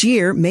past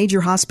year,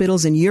 major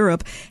hospitals in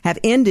Europe have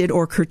ended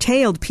or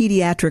curtailed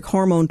pediatric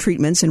hormone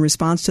treatments in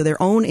response to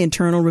their own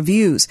internal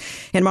reviews.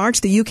 In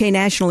March, the UK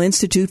National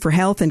Institute for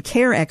Health and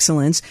Care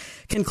Excellence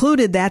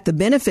concluded that the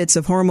benefits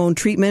of hormone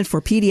treatment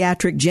for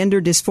pediatric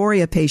gender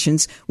dysphoria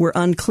patients were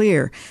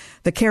unclear.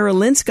 The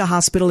Karolinska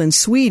Hospital in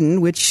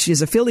Sweden, which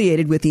is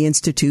affiliated with the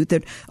institute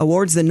that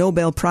awards the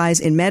Nobel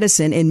Prize in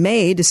Medicine, in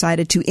May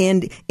decided to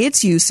end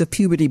its use of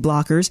puberty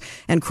blockers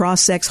and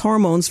cross-sex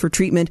hormones for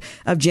treatment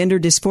of gender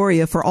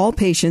dysphoria for all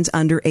patients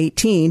under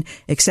 18,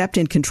 except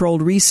in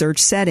controlled research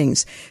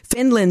settings.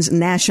 Finland's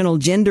National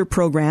Gender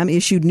Program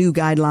issued new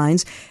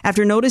guidelines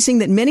after noticing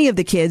that many of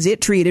the kids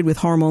it treated with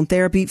hormone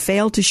therapy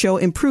failed to show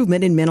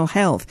improvement in mental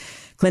health.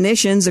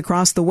 Clinicians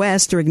across the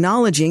West are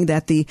acknowledging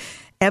that the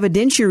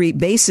evidentiary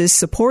basis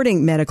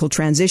supporting medical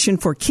transition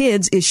for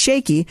kids is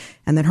shaky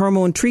and that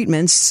hormone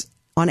treatments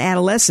on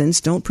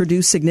adolescents don't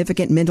produce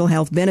significant mental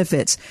health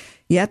benefits.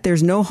 Yet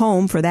there's no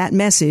home for that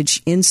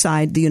message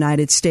inside the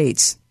United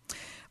States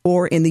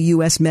or in the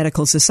U.S.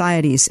 medical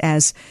societies,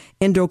 as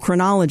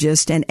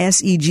endocrinologist and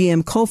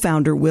SEGM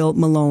co-founder Will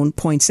Malone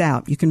points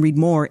out. You can read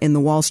more in the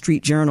Wall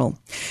Street Journal.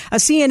 A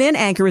CNN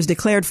anchor has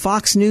declared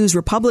Fox News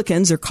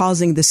Republicans are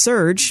causing the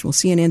surge. Well,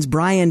 CNN's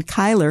Brian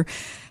Kyler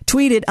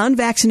tweeted,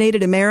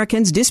 unvaccinated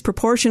Americans,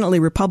 disproportionately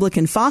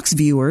Republican Fox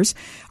viewers,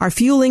 are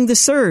fueling the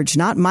surge,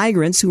 not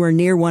migrants who are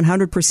near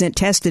 100%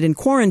 tested and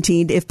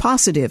quarantined if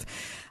positive.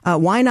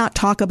 Why not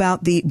talk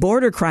about the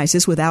border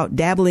crisis without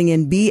dabbling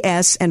in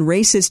BS and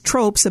racist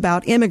tropes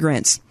about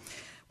immigrants?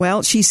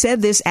 Well, she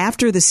said this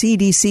after the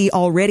CDC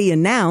already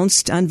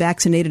announced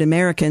unvaccinated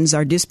Americans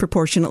are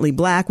disproportionately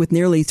black, with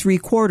nearly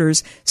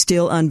 3/4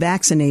 still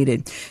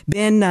unvaccinated.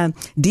 Ben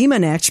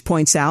Demonech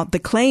points out the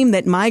claim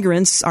that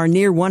migrants are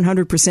near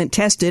 100%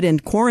 tested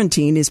and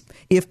quarantined is,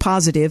 if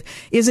positive,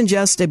 isn't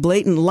just a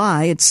blatant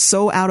lie. It's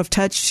so out of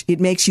touch, it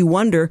makes you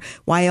wonder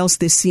why else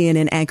this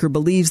CNN anchor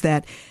believes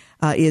that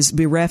is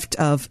bereft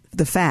of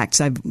the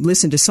facts. I've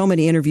listened to so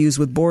many interviews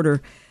with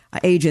border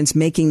agents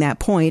making that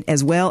point,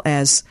 as well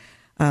as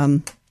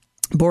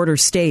border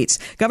states.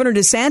 Governor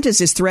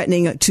DeSantis is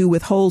threatening to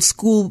withhold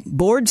school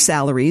board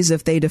salaries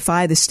if they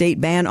defy the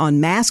state ban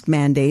on mask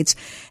mandates.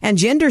 And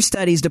gender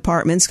studies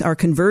departments are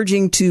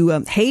converging to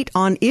hate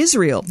on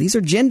Israel. These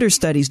are gender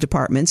studies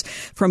departments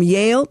from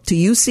Yale to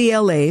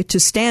UCLA to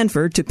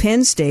Stanford to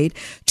Penn State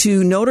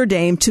to Notre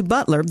Dame to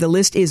Butler. The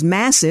list is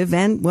massive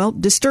and, well,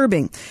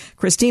 disturbing.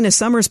 Christina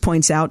Summers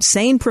points out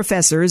sane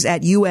professors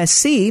at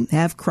USC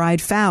have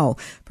cried foul.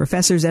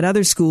 Professors at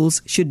other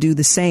schools should do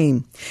the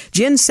same.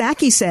 Jen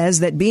Psaki says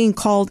that being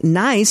called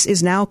nice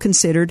is now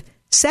considered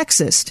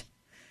sexist.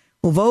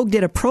 Well, Vogue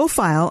did a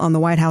profile on the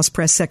White House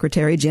press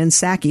secretary, Jen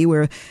Psaki,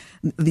 where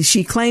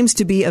she claims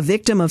to be a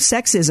victim of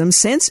sexism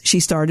since she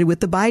started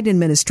with the Biden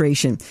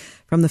administration.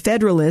 From the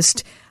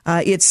Federalist,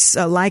 it's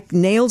like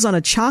nails on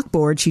a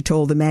chalkboard, she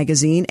told the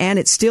magazine, and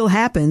it still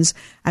happens.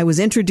 I was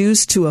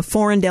introduced to a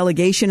foreign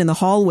delegation in the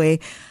hallway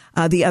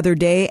the other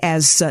day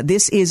as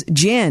this is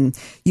Jen.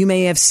 You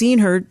may have seen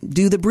her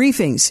do the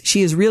briefings.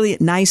 She is really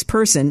a nice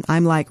person.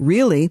 I'm like,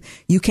 really?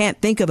 You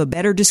can't think of a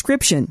better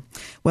description.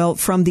 Well,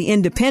 from The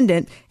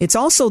Independent, it's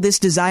also this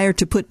desire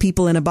to put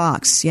people in a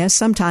box. Yes,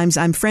 sometimes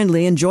I'm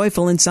friendly and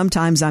joyful, and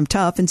sometimes I'm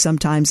tough, and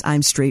sometimes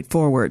I'm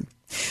straightforward.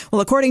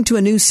 Well, according to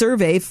a new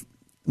survey,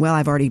 well,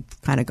 I've already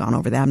kind of gone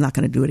over that. I'm not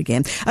going to do it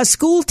again. A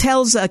school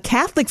tells a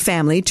Catholic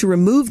family to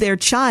remove their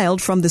child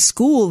from the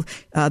school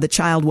the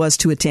child was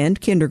to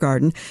attend,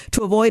 kindergarten,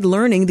 to avoid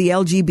learning the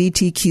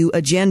LGBTQ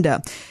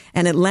agenda.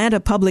 An Atlanta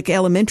public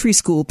elementary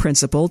school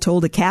principal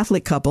told a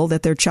Catholic couple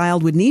that their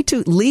child would need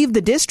to leave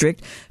the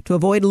district to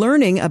avoid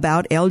learning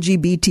about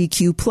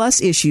LGBTQ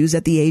plus issues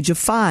at the age of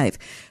 5.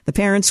 The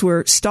parents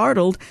were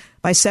startled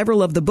by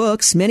several of the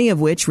books, many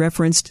of which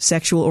referenced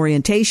sexual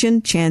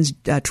orientation,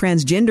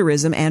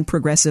 transgenderism, and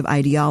progressive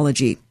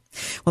ideology.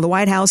 Well, the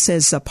White House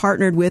has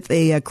partnered with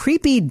a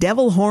creepy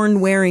devil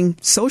horn-wearing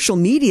social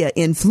media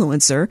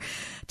influencer.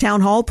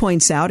 Town Hall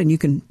points out, and you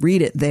can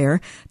read it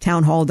there,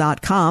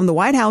 townhall.com. The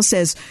White House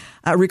has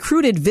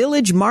recruited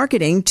Village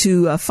Marketing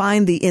to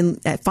find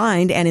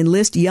and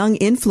enlist young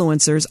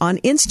influencers on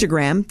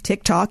Instagram,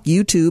 TikTok,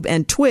 YouTube,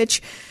 and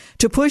Twitch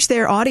to push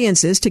their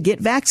audiences to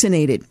get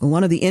vaccinated.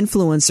 One of the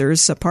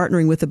influencers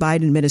partnering with the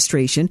Biden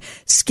administration,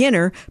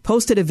 Skinner,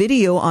 posted a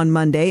video on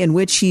Monday in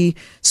which he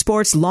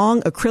sports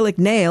long acrylic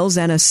nails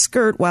and a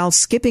skirt while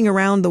skipping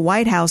around the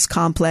White House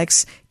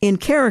complex in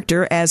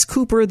character as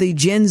Cooper, the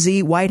Gen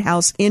Z White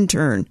House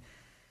intern.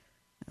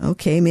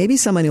 Okay, maybe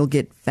someone will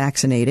get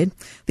vaccinated.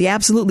 The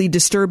absolutely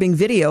disturbing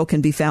video can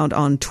be found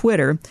on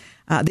Twitter.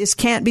 This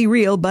can't be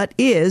real, but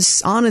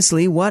is.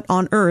 Honestly, what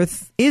on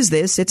earth is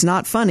this? It's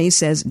not funny,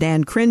 says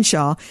Dan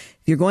Crenshaw.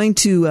 If you're going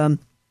to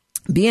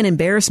be an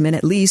embarrassment,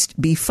 at least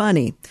be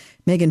funny.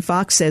 Megan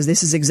Fox says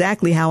this is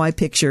exactly how I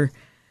picture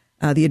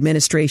the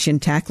administration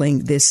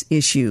tackling this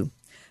issue.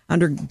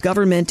 Under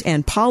government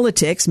and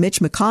politics, Mitch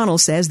McConnell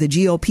says the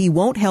GOP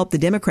won't help the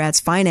Democrats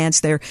finance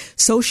their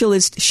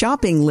socialist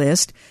shopping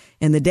list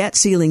in the debt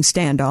ceiling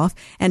standoff.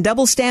 And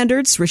double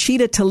standards,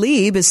 Rashida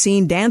Tlaib is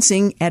seen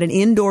dancing at an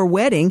indoor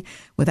wedding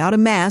without a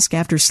mask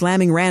after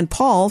slamming Rand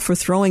Paul for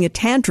throwing a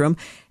tantrum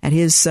at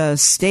his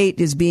state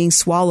is being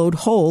swallowed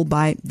whole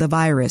by the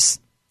virus.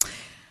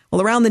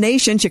 Well, around the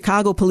nation,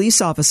 Chicago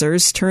police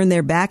officers turned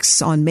their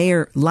backs on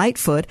Mayor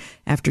Lightfoot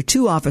after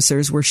 2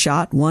 officers were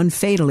shot, 1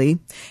 fatally.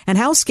 And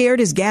how scared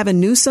is Gavin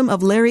Newsom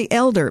of Larry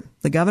Elder?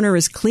 The governor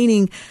is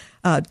cleaning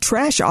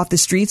trash off the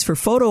streets for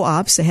photo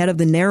ops ahead of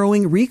the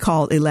narrowing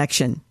recall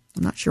election.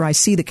 I'm not sure I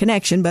see the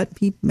connection, but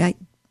he might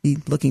be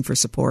looking for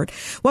support.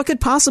 What could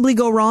possibly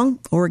go wrong?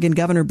 Oregon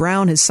Governor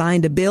Brown has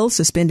signed a bill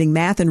suspending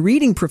math and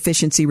reading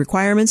proficiency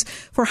requirements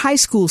for high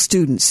school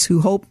students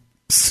who hope,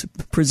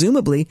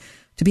 presumably,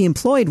 to be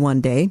employed one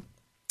day.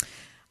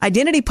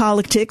 Identity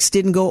politics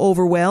didn't go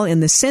over well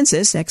in the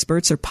census.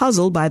 Experts are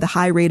puzzled by the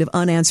high rate of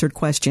unanswered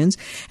questions.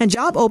 And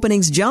job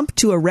openings jumped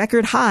to a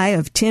record high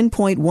of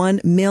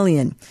 10.1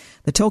 million.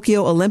 The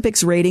Tokyo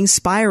Olympics ratings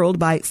spiraled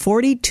by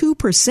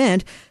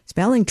 42%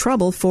 spelling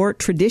trouble for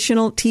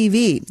traditional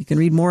TV. You can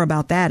read more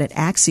about that at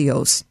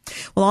Axios.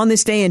 Well, on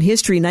this day in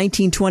history,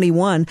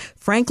 1921,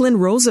 Franklin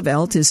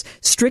Roosevelt is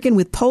stricken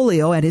with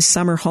polio at his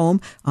summer home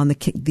on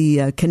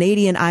the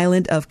Canadian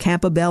island of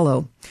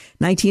Campobello.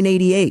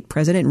 1988,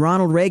 President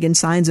Ronald Reagan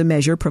signs a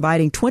measure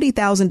providing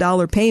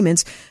 $20,000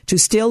 payments to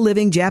still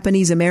living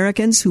Japanese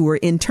Americans who were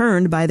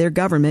interned by their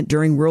government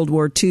during World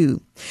War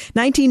II.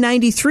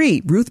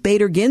 1993, Ruth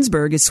Bader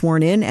Ginsburg is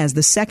sworn in as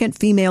the second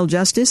female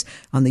justice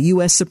on the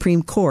U.S.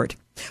 Supreme Court.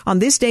 On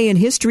this day in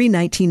history,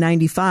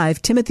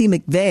 1995, Timothy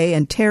McVeigh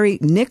and Terry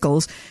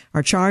Nichols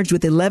are charged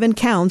with 11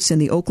 counts in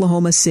the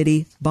Oklahoma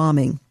City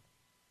bombing.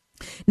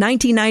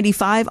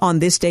 1995, on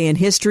this day in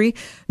history,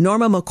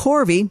 Norma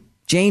McCorvey,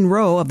 Jane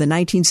Roe of the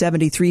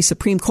 1973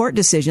 Supreme Court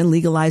decision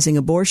legalizing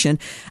abortion,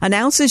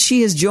 announces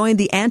she has joined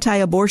the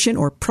anti-abortion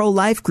or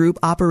pro-life group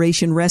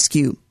Operation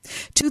Rescue.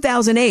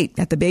 2008,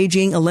 at the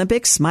Beijing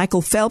Olympics,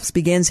 Michael Phelps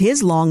begins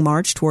his long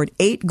march toward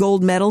 8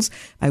 gold medals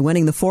by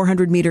winning the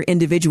 400-meter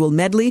individual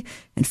medley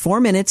in 4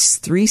 minutes,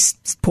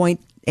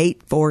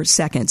 3.84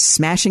 seconds,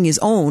 smashing his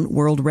own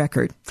world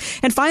record.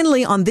 And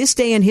finally, on this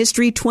day in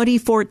history,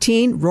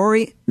 2014,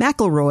 Rory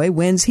McIlroy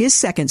wins his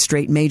second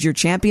straight major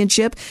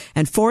championship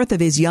and fourth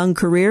of his young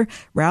career,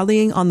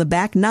 rallying on the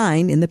back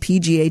 9 in the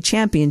PGA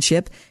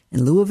Championship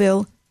in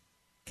Louisville,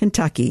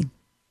 Kentucky.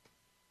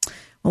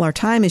 Well, our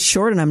time is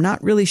short, and I'm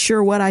not really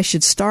sure what I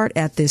should start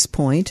at this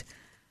point.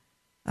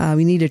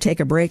 We need to take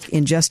a break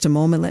in just a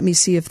moment. Let me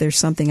see if there's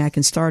something I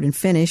can start and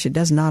finish. It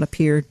does not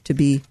appear to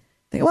be.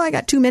 Well, I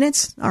got 2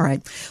 minutes. All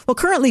right. Well,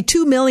 currently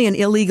 2 million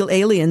illegal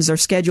aliens are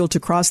scheduled to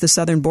cross the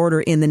southern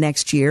border in the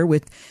next year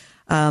with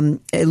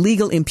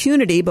illegal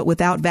impunity, but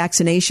without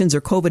vaccinations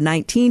or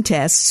COVID-19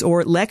 tests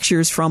or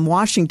lectures from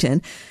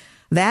Washington.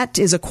 That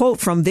is a quote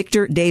from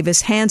Victor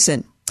Davis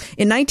Hanson.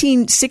 In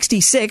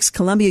 1966,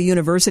 Columbia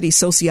University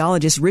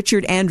sociologist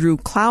Richard Andrew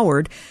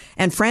Cloward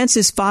and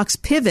Francis Fox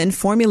Piven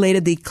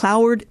formulated the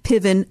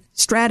Cloward-Piven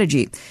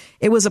strategy.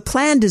 It was a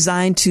plan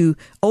designed to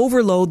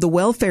overload the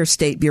welfare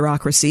state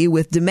bureaucracy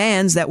with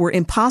demands that were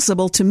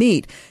impossible to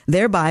meet,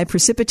 thereby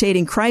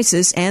precipitating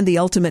crisis and the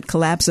ultimate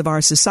collapse of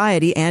our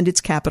society and its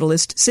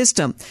capitalist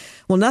system.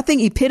 Well, nothing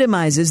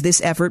epitomizes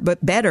this effort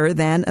but better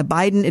than a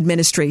Biden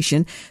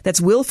administration that's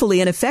willfully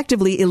and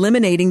effectively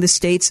eliminating the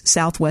state's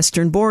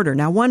southwestern border.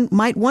 Now, one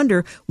might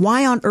wonder,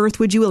 why on earth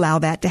would you allow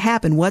that to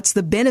happen? What's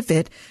the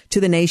benefit to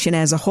the nation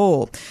as a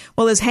whole?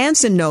 Well, as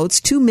Hansen notes,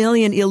 2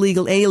 million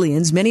illegal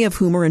aliens, many of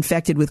whom are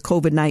infected with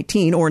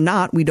COVID-19 or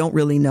not, we don't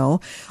really know,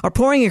 are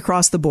pouring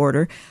across the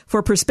border.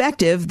 For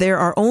perspective, there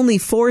are only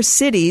 4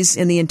 cities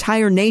in the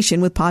entire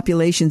nation with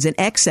populations in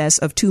excess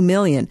of 2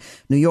 million.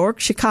 New York,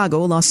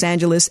 Chicago, Los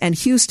Angeles, and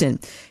Houston.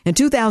 In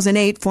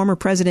 2008, former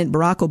President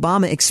Barack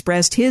Obama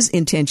expressed his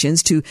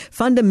intentions to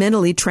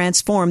fundamentally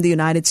transform the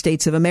United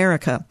States of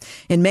America.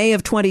 In May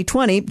of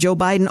 2020, Joe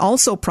Biden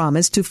also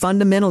promised to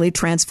fundamentally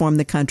transform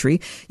the country,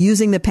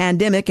 using the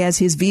pandemic as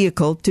his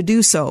vehicle to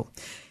do so.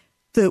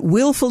 The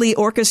willfully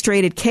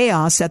orchestrated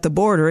chaos at the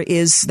border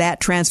is that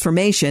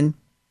transformation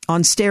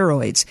on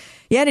steroids.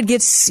 Yet it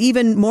gets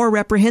even more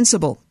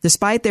reprehensible.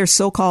 Despite their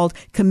so-called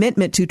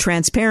commitment to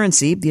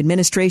transparency, the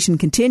administration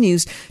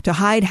continues to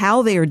hide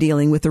how they are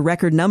dealing with the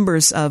record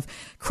numbers of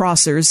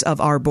crossers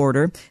of our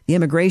border. The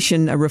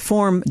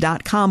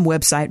ImmigrationReform.com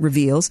website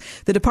reveals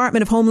the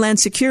Department of Homeland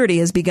Security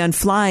has begun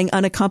flying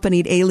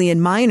unaccompanied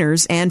alien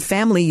minors and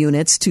family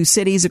units to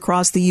cities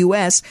across the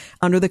U.S.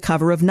 under the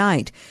cover of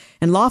night.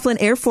 And Laughlin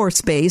Air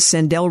Force Base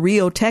in Del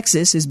Rio,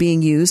 Texas, is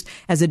being used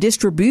as a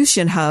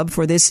distribution hub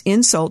for this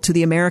insult to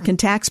the American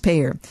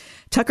taxpayer.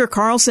 Tucker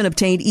Carlson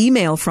obtained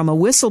email from a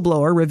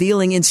whistleblower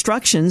revealing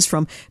instructions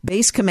from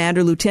Base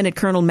Commander Lieutenant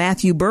Colonel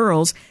Matthew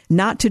Burrows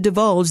not to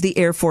divulge the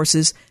Air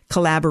Force's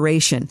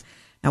collaboration.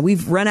 Now,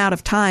 we've run out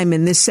of time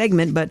in this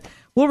segment, but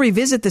we'll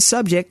revisit the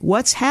subject,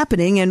 what's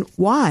happening and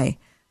why.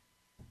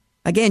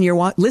 Again,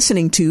 you're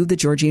listening to The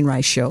Georgene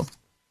Rice Show.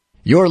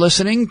 You're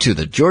listening to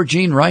the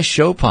Georgene Rice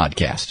Show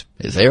podcast.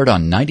 It's aired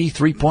on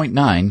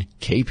 93.9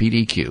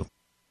 KPDQ.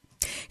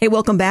 Hey,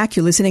 welcome back.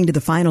 You're listening to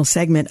the final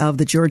segment of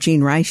the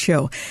Georgene Rice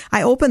Show.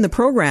 I opened the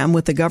program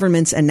with the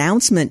government's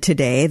announcement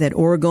today that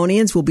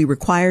Oregonians will be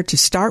required to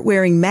start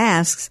wearing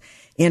masks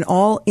in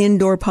all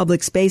indoor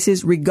public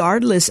spaces,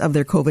 regardless of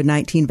their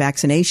COVID-19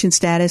 vaccination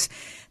status.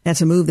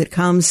 That's a move that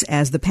comes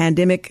as the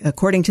pandemic,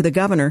 according to the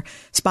governor,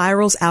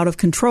 spirals out of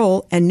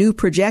control, and new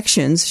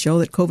projections show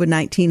that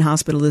COVID-19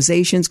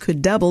 hospitalizations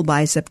could double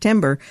by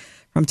September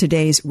from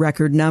today's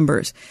record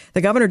numbers.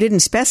 The governor didn't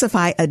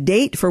specify a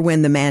date for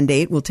when the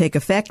mandate will take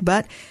effect,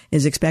 but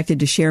is expected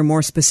to share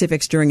more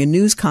specifics during a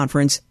news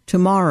conference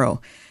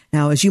tomorrow.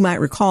 Now, as you might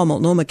recall,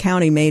 Multnomah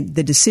County made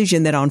the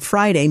decision that on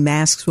Friday,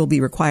 masks will be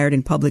required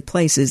in public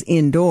places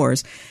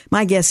indoors.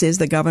 My guess is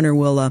the governor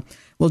will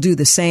do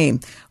the same.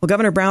 Well,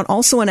 Governor Brown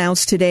also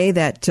announced today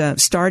that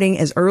starting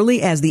as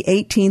early as the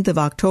 18th of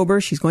October,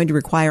 she's going to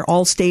require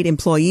all state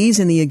employees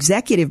in the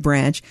executive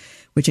branch,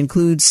 which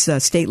includes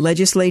state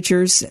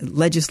legislators,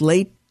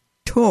 legislators,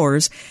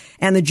 guarantors,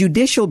 and the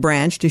judicial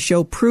branch to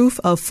show proof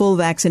of full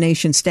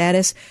vaccination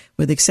status,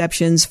 with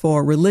exceptions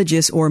for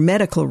religious or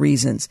medical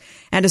reasons.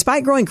 And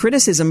despite growing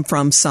criticism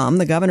from some,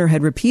 the governor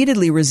had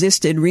repeatedly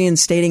resisted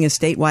reinstating a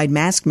statewide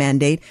mask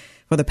mandate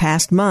for the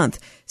past month,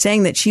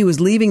 saying that she was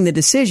leaving the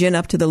decision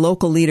up to the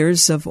local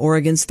leaders of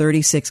Oregon's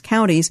 36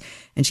 counties,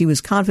 and she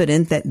was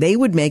confident that they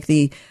would make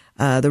the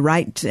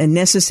right and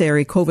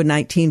necessary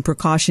COVID-19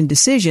 precaution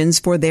decisions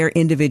for their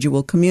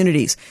individual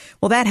communities.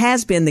 Well, that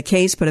has been the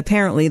case, but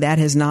apparently that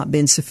has not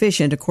been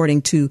sufficient,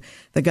 according to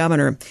the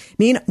governor.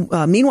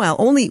 Meanwhile,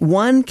 only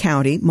one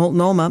county,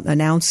 Multnomah,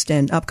 announced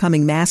an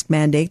upcoming mask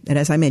mandate that,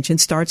 as I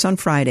mentioned, starts on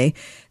Friday.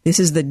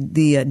 This is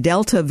the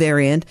Delta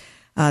variant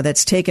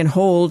that's taken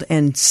hold,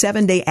 and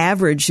 7-day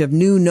average of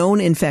new known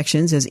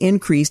infections has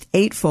increased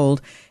 8-fold,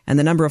 and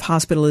the number of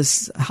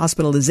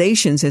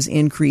hospitalizations has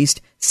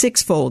increased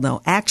 6-fold.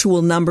 Now,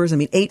 actual numbers,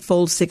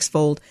 8-fold,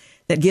 6-fold,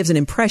 that gives an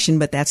impression,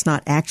 but that's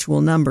not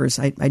actual numbers.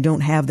 I don't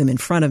have them in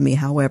front of me,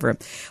 however.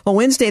 Well,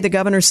 Wednesday, the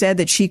governor said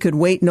that she could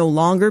wait no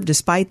longer,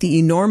 despite the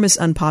enormous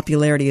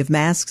unpopularity of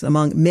masks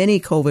among many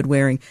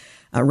COVID-wearing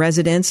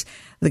residents.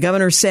 The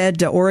governor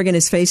said Oregon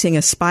is facing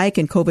a spike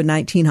in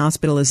COVID-19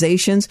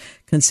 hospitalizations,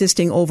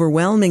 consisting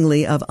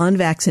overwhelmingly of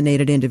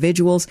unvaccinated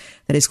individuals,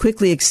 that is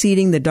quickly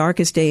exceeding the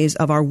darkest days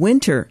of our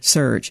winter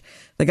surge.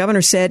 The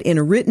governor said in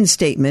a written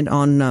statement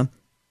on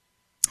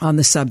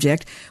the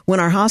subject, when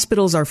our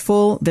hospitals are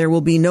full, there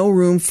will be no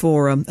room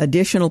for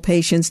additional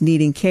patients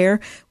needing care,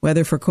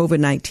 whether for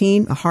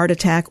COVID-19, a heart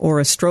attack or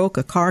a stroke,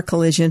 a car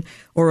collision,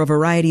 or a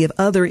variety of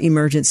other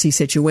emergency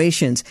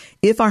situations.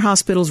 If our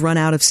hospitals run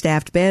out of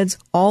staffed beds,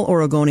 all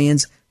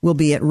Oregonians will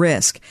be at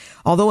risk.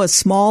 Although a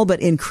small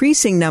but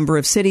increasing number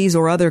of cities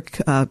or other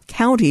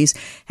counties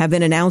have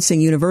been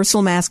announcing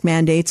universal mask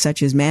mandates,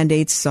 such as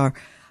mandates are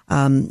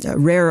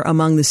rare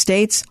among the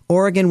states,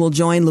 Oregon will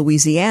join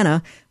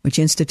Louisiana, which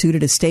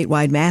instituted a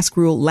statewide mask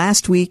rule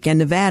last week, and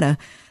Nevada,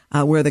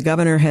 where the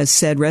governor has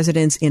said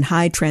residents in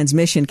high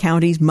transmission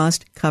counties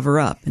must cover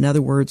up. In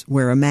other words,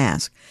 wear a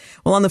mask.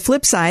 Well, on the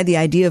flip side, the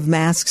idea of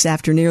masks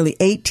after nearly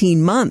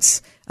 18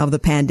 months of the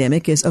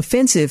pandemic is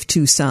offensive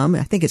to some.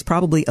 I think it's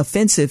probably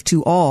offensive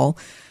to all,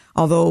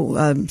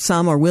 although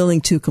some are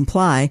willing to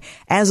comply.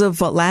 As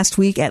of last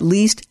week, at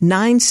least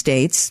 9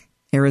 states,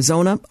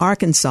 Arizona,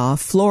 Arkansas,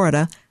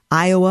 Florida,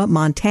 Iowa,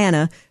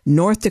 Montana,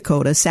 North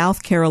Dakota,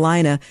 South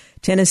Carolina,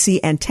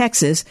 Tennessee, and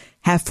Texas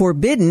have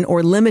forbidden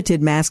or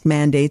limited mask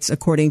mandates,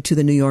 according to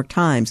the New York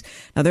Times.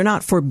 Now, they're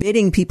not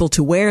forbidding people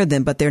to wear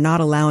them, but they're not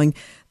allowing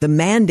the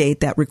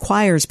mandate that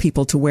requires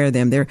people to wear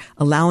them. They're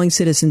allowing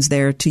citizens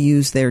there to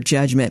use their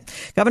judgment.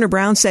 Governor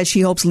Brown says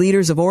she hopes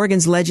leaders of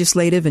Oregon's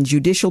legislative and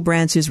judicial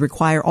branches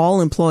require all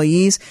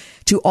employees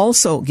to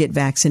also get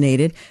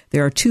vaccinated.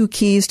 There are 2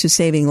 keys to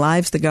saving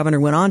lives, the governor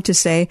went on to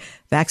say.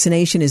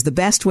 Vaccination is the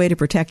best way to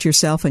protect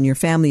yourself and your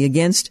family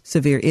against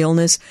severe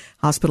illness,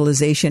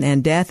 hospitalization,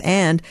 and death.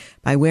 And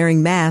by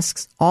wearing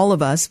masks, all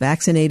of us,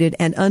 vaccinated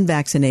and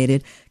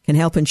unvaccinated, can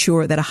help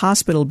ensure that a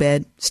hospital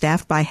bed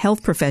staffed by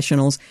health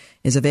professionals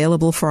is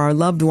available for our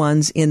loved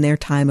ones in their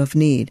time of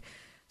need.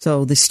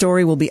 So the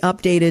story will be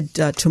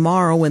updated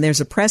tomorrow when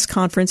there's a press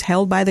conference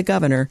held by the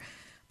governor,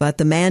 but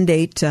the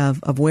mandate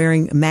of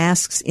wearing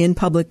masks in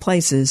public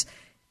places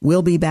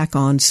will be back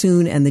on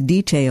soon, and the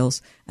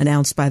details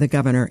announced by the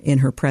governor in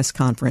her press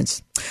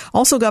conference.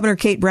 Also, Governor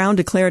Kate Brown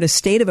declared a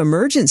state of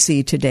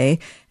emergency today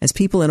as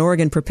people in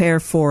Oregon prepare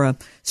for a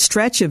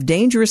stretch of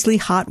dangerously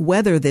hot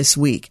weather this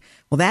week.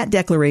 Well, that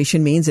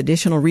declaration means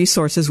additional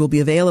resources will be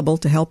available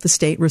to help the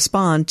state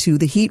respond to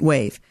the heat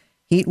wave.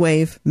 Heat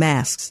wave,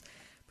 masks.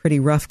 Pretty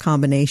rough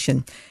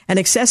combination. An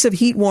excessive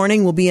heat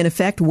warning will be in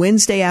effect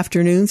Wednesday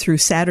afternoon through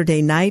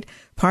Saturday night.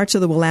 Parts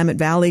of the Willamette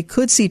Valley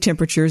could see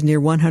temperatures near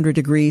 100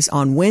 degrees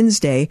on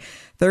Wednesday.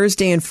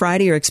 Thursday and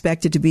Friday are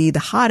expected to be the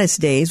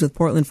hottest days, with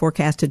Portland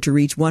forecasted to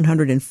reach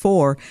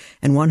 104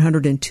 and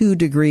 102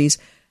 degrees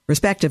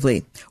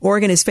respectively.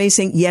 Oregon is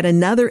facing yet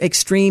another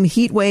extreme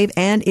heat wave,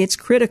 and it's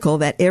critical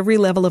that every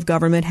level of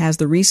government has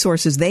the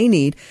resources they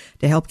need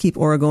to help keep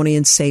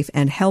Oregonians safe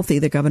and healthy,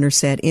 the governor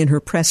said in her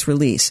press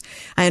release.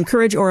 I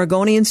encourage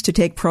Oregonians to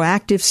take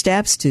proactive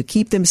steps to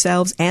keep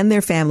themselves and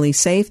their families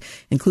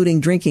safe,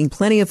 including drinking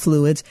plenty of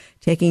fluids,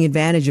 taking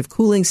advantage of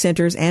cooling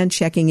centers, and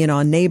checking in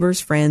on neighbors,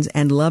 friends,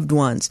 and loved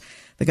ones.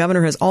 The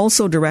governor has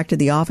also directed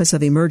the Office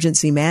of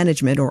Emergency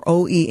Management, or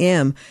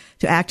OEM,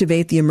 to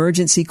activate the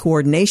Emergency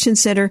Coordination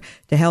Center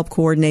to help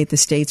coordinate the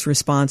state's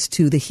response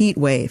to the heat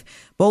wave.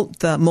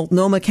 Both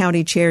Multnomah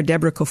County Chair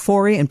Deborah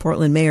Kafoury and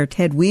Portland Mayor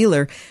Ted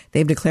Wheeler,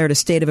 they've declared a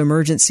state of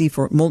emergency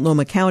for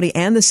Multnomah County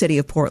and the city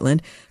of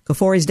Portland.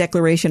 Kafoury's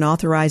declaration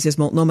authorizes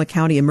Multnomah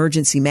County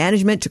Emergency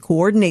Management to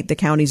coordinate the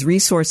county's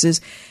resources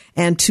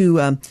and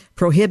to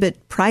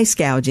prohibit price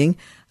gouging.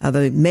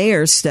 The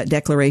mayor's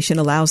declaration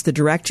allows the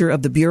director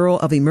of the Bureau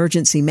of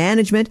Emergency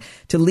Management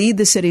to lead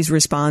the city's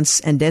response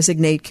and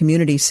designate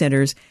community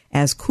centers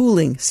as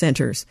cooling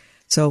centers.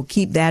 So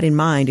keep that in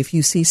mind. If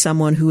you see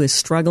someone who is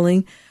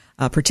struggling,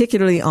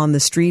 particularly on the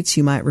streets,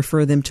 you might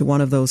refer them to one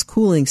of those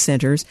cooling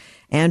centers.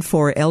 And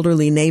for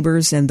elderly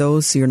neighbors and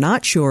those you're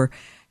not sure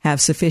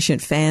have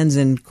sufficient fans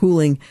and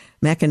cooling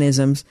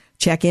mechanisms,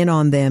 check in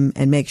on them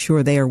and make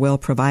sure they are well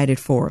provided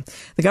for.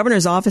 The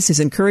governor's office is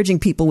encouraging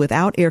people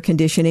without air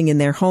conditioning in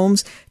their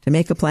homes to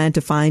make a plan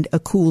to find a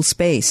cool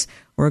space.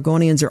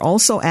 Oregonians are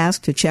also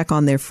asked to check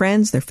on their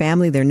friends, their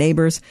family, their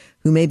neighbors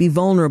who may be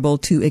vulnerable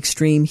to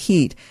extreme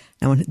heat.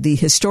 Now, the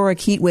historic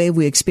heat wave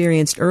we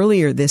experienced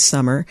earlier this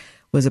summer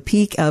was a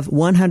peak of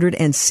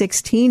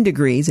 116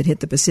 degrees. It hit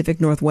the Pacific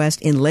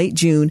Northwest in late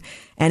June,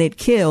 and it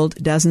killed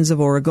dozens of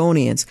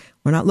Oregonians.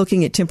 We're not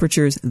looking at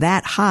temperatures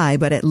that high,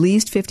 but at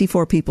least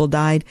 54 people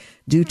died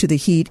due to the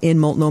heat in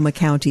Multnomah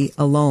County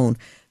alone.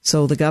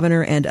 So the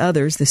governor and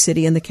others, the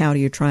city and the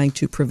county, are trying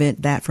to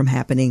prevent that from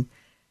happening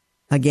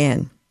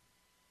again.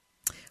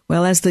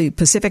 Well, as the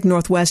Pacific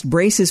Northwest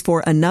braces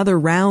for another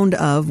round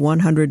of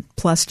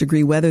 100-plus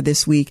degree weather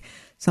this week,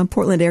 some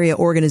Portland area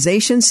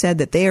organizations said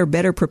that they are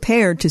better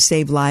prepared to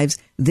save lives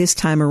this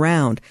time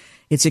around.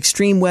 It's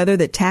extreme weather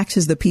that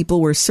taxes the people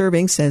we're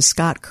serving, says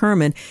Scott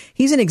Kerman.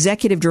 He's an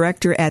executive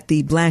director at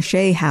the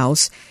Blanchet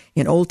House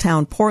in Old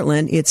Town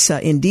Portland. It's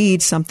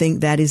indeed something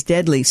that is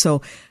deadly.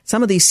 So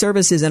some of these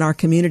services in our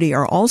community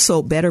are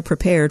also better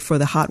prepared for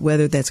the hot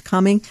weather that's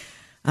coming.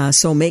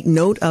 So make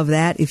note of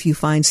that if you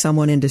find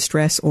someone in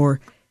distress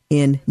or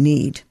in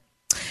need.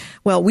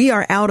 Well, we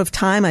are out of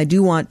time. I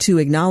do want to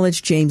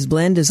acknowledge James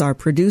Blend as our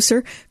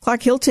producer,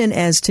 Clark Hilton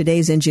as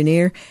today's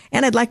engineer,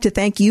 and I'd like to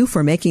thank you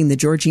for making the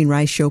Georgene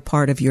Rice Show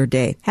part of your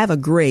day. Have a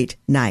great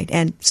night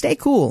and stay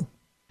cool.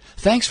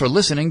 Thanks for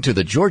listening to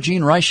the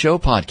Georgene Rice Show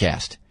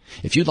podcast.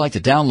 If you'd like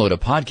to download a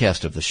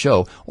podcast of the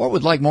show or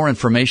would like more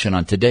information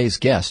on today's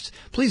guests,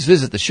 please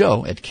visit the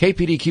show at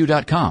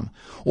kpdq.com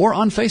or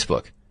on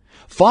Facebook.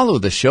 Follow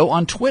the show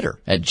on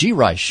Twitter at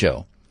GRice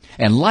Show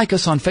and like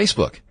us on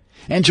Facebook.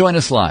 And join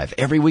us live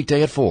every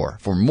weekday at 4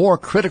 for more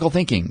critical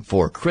thinking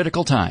for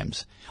critical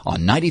times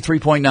on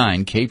 93.9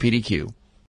 KPDQ.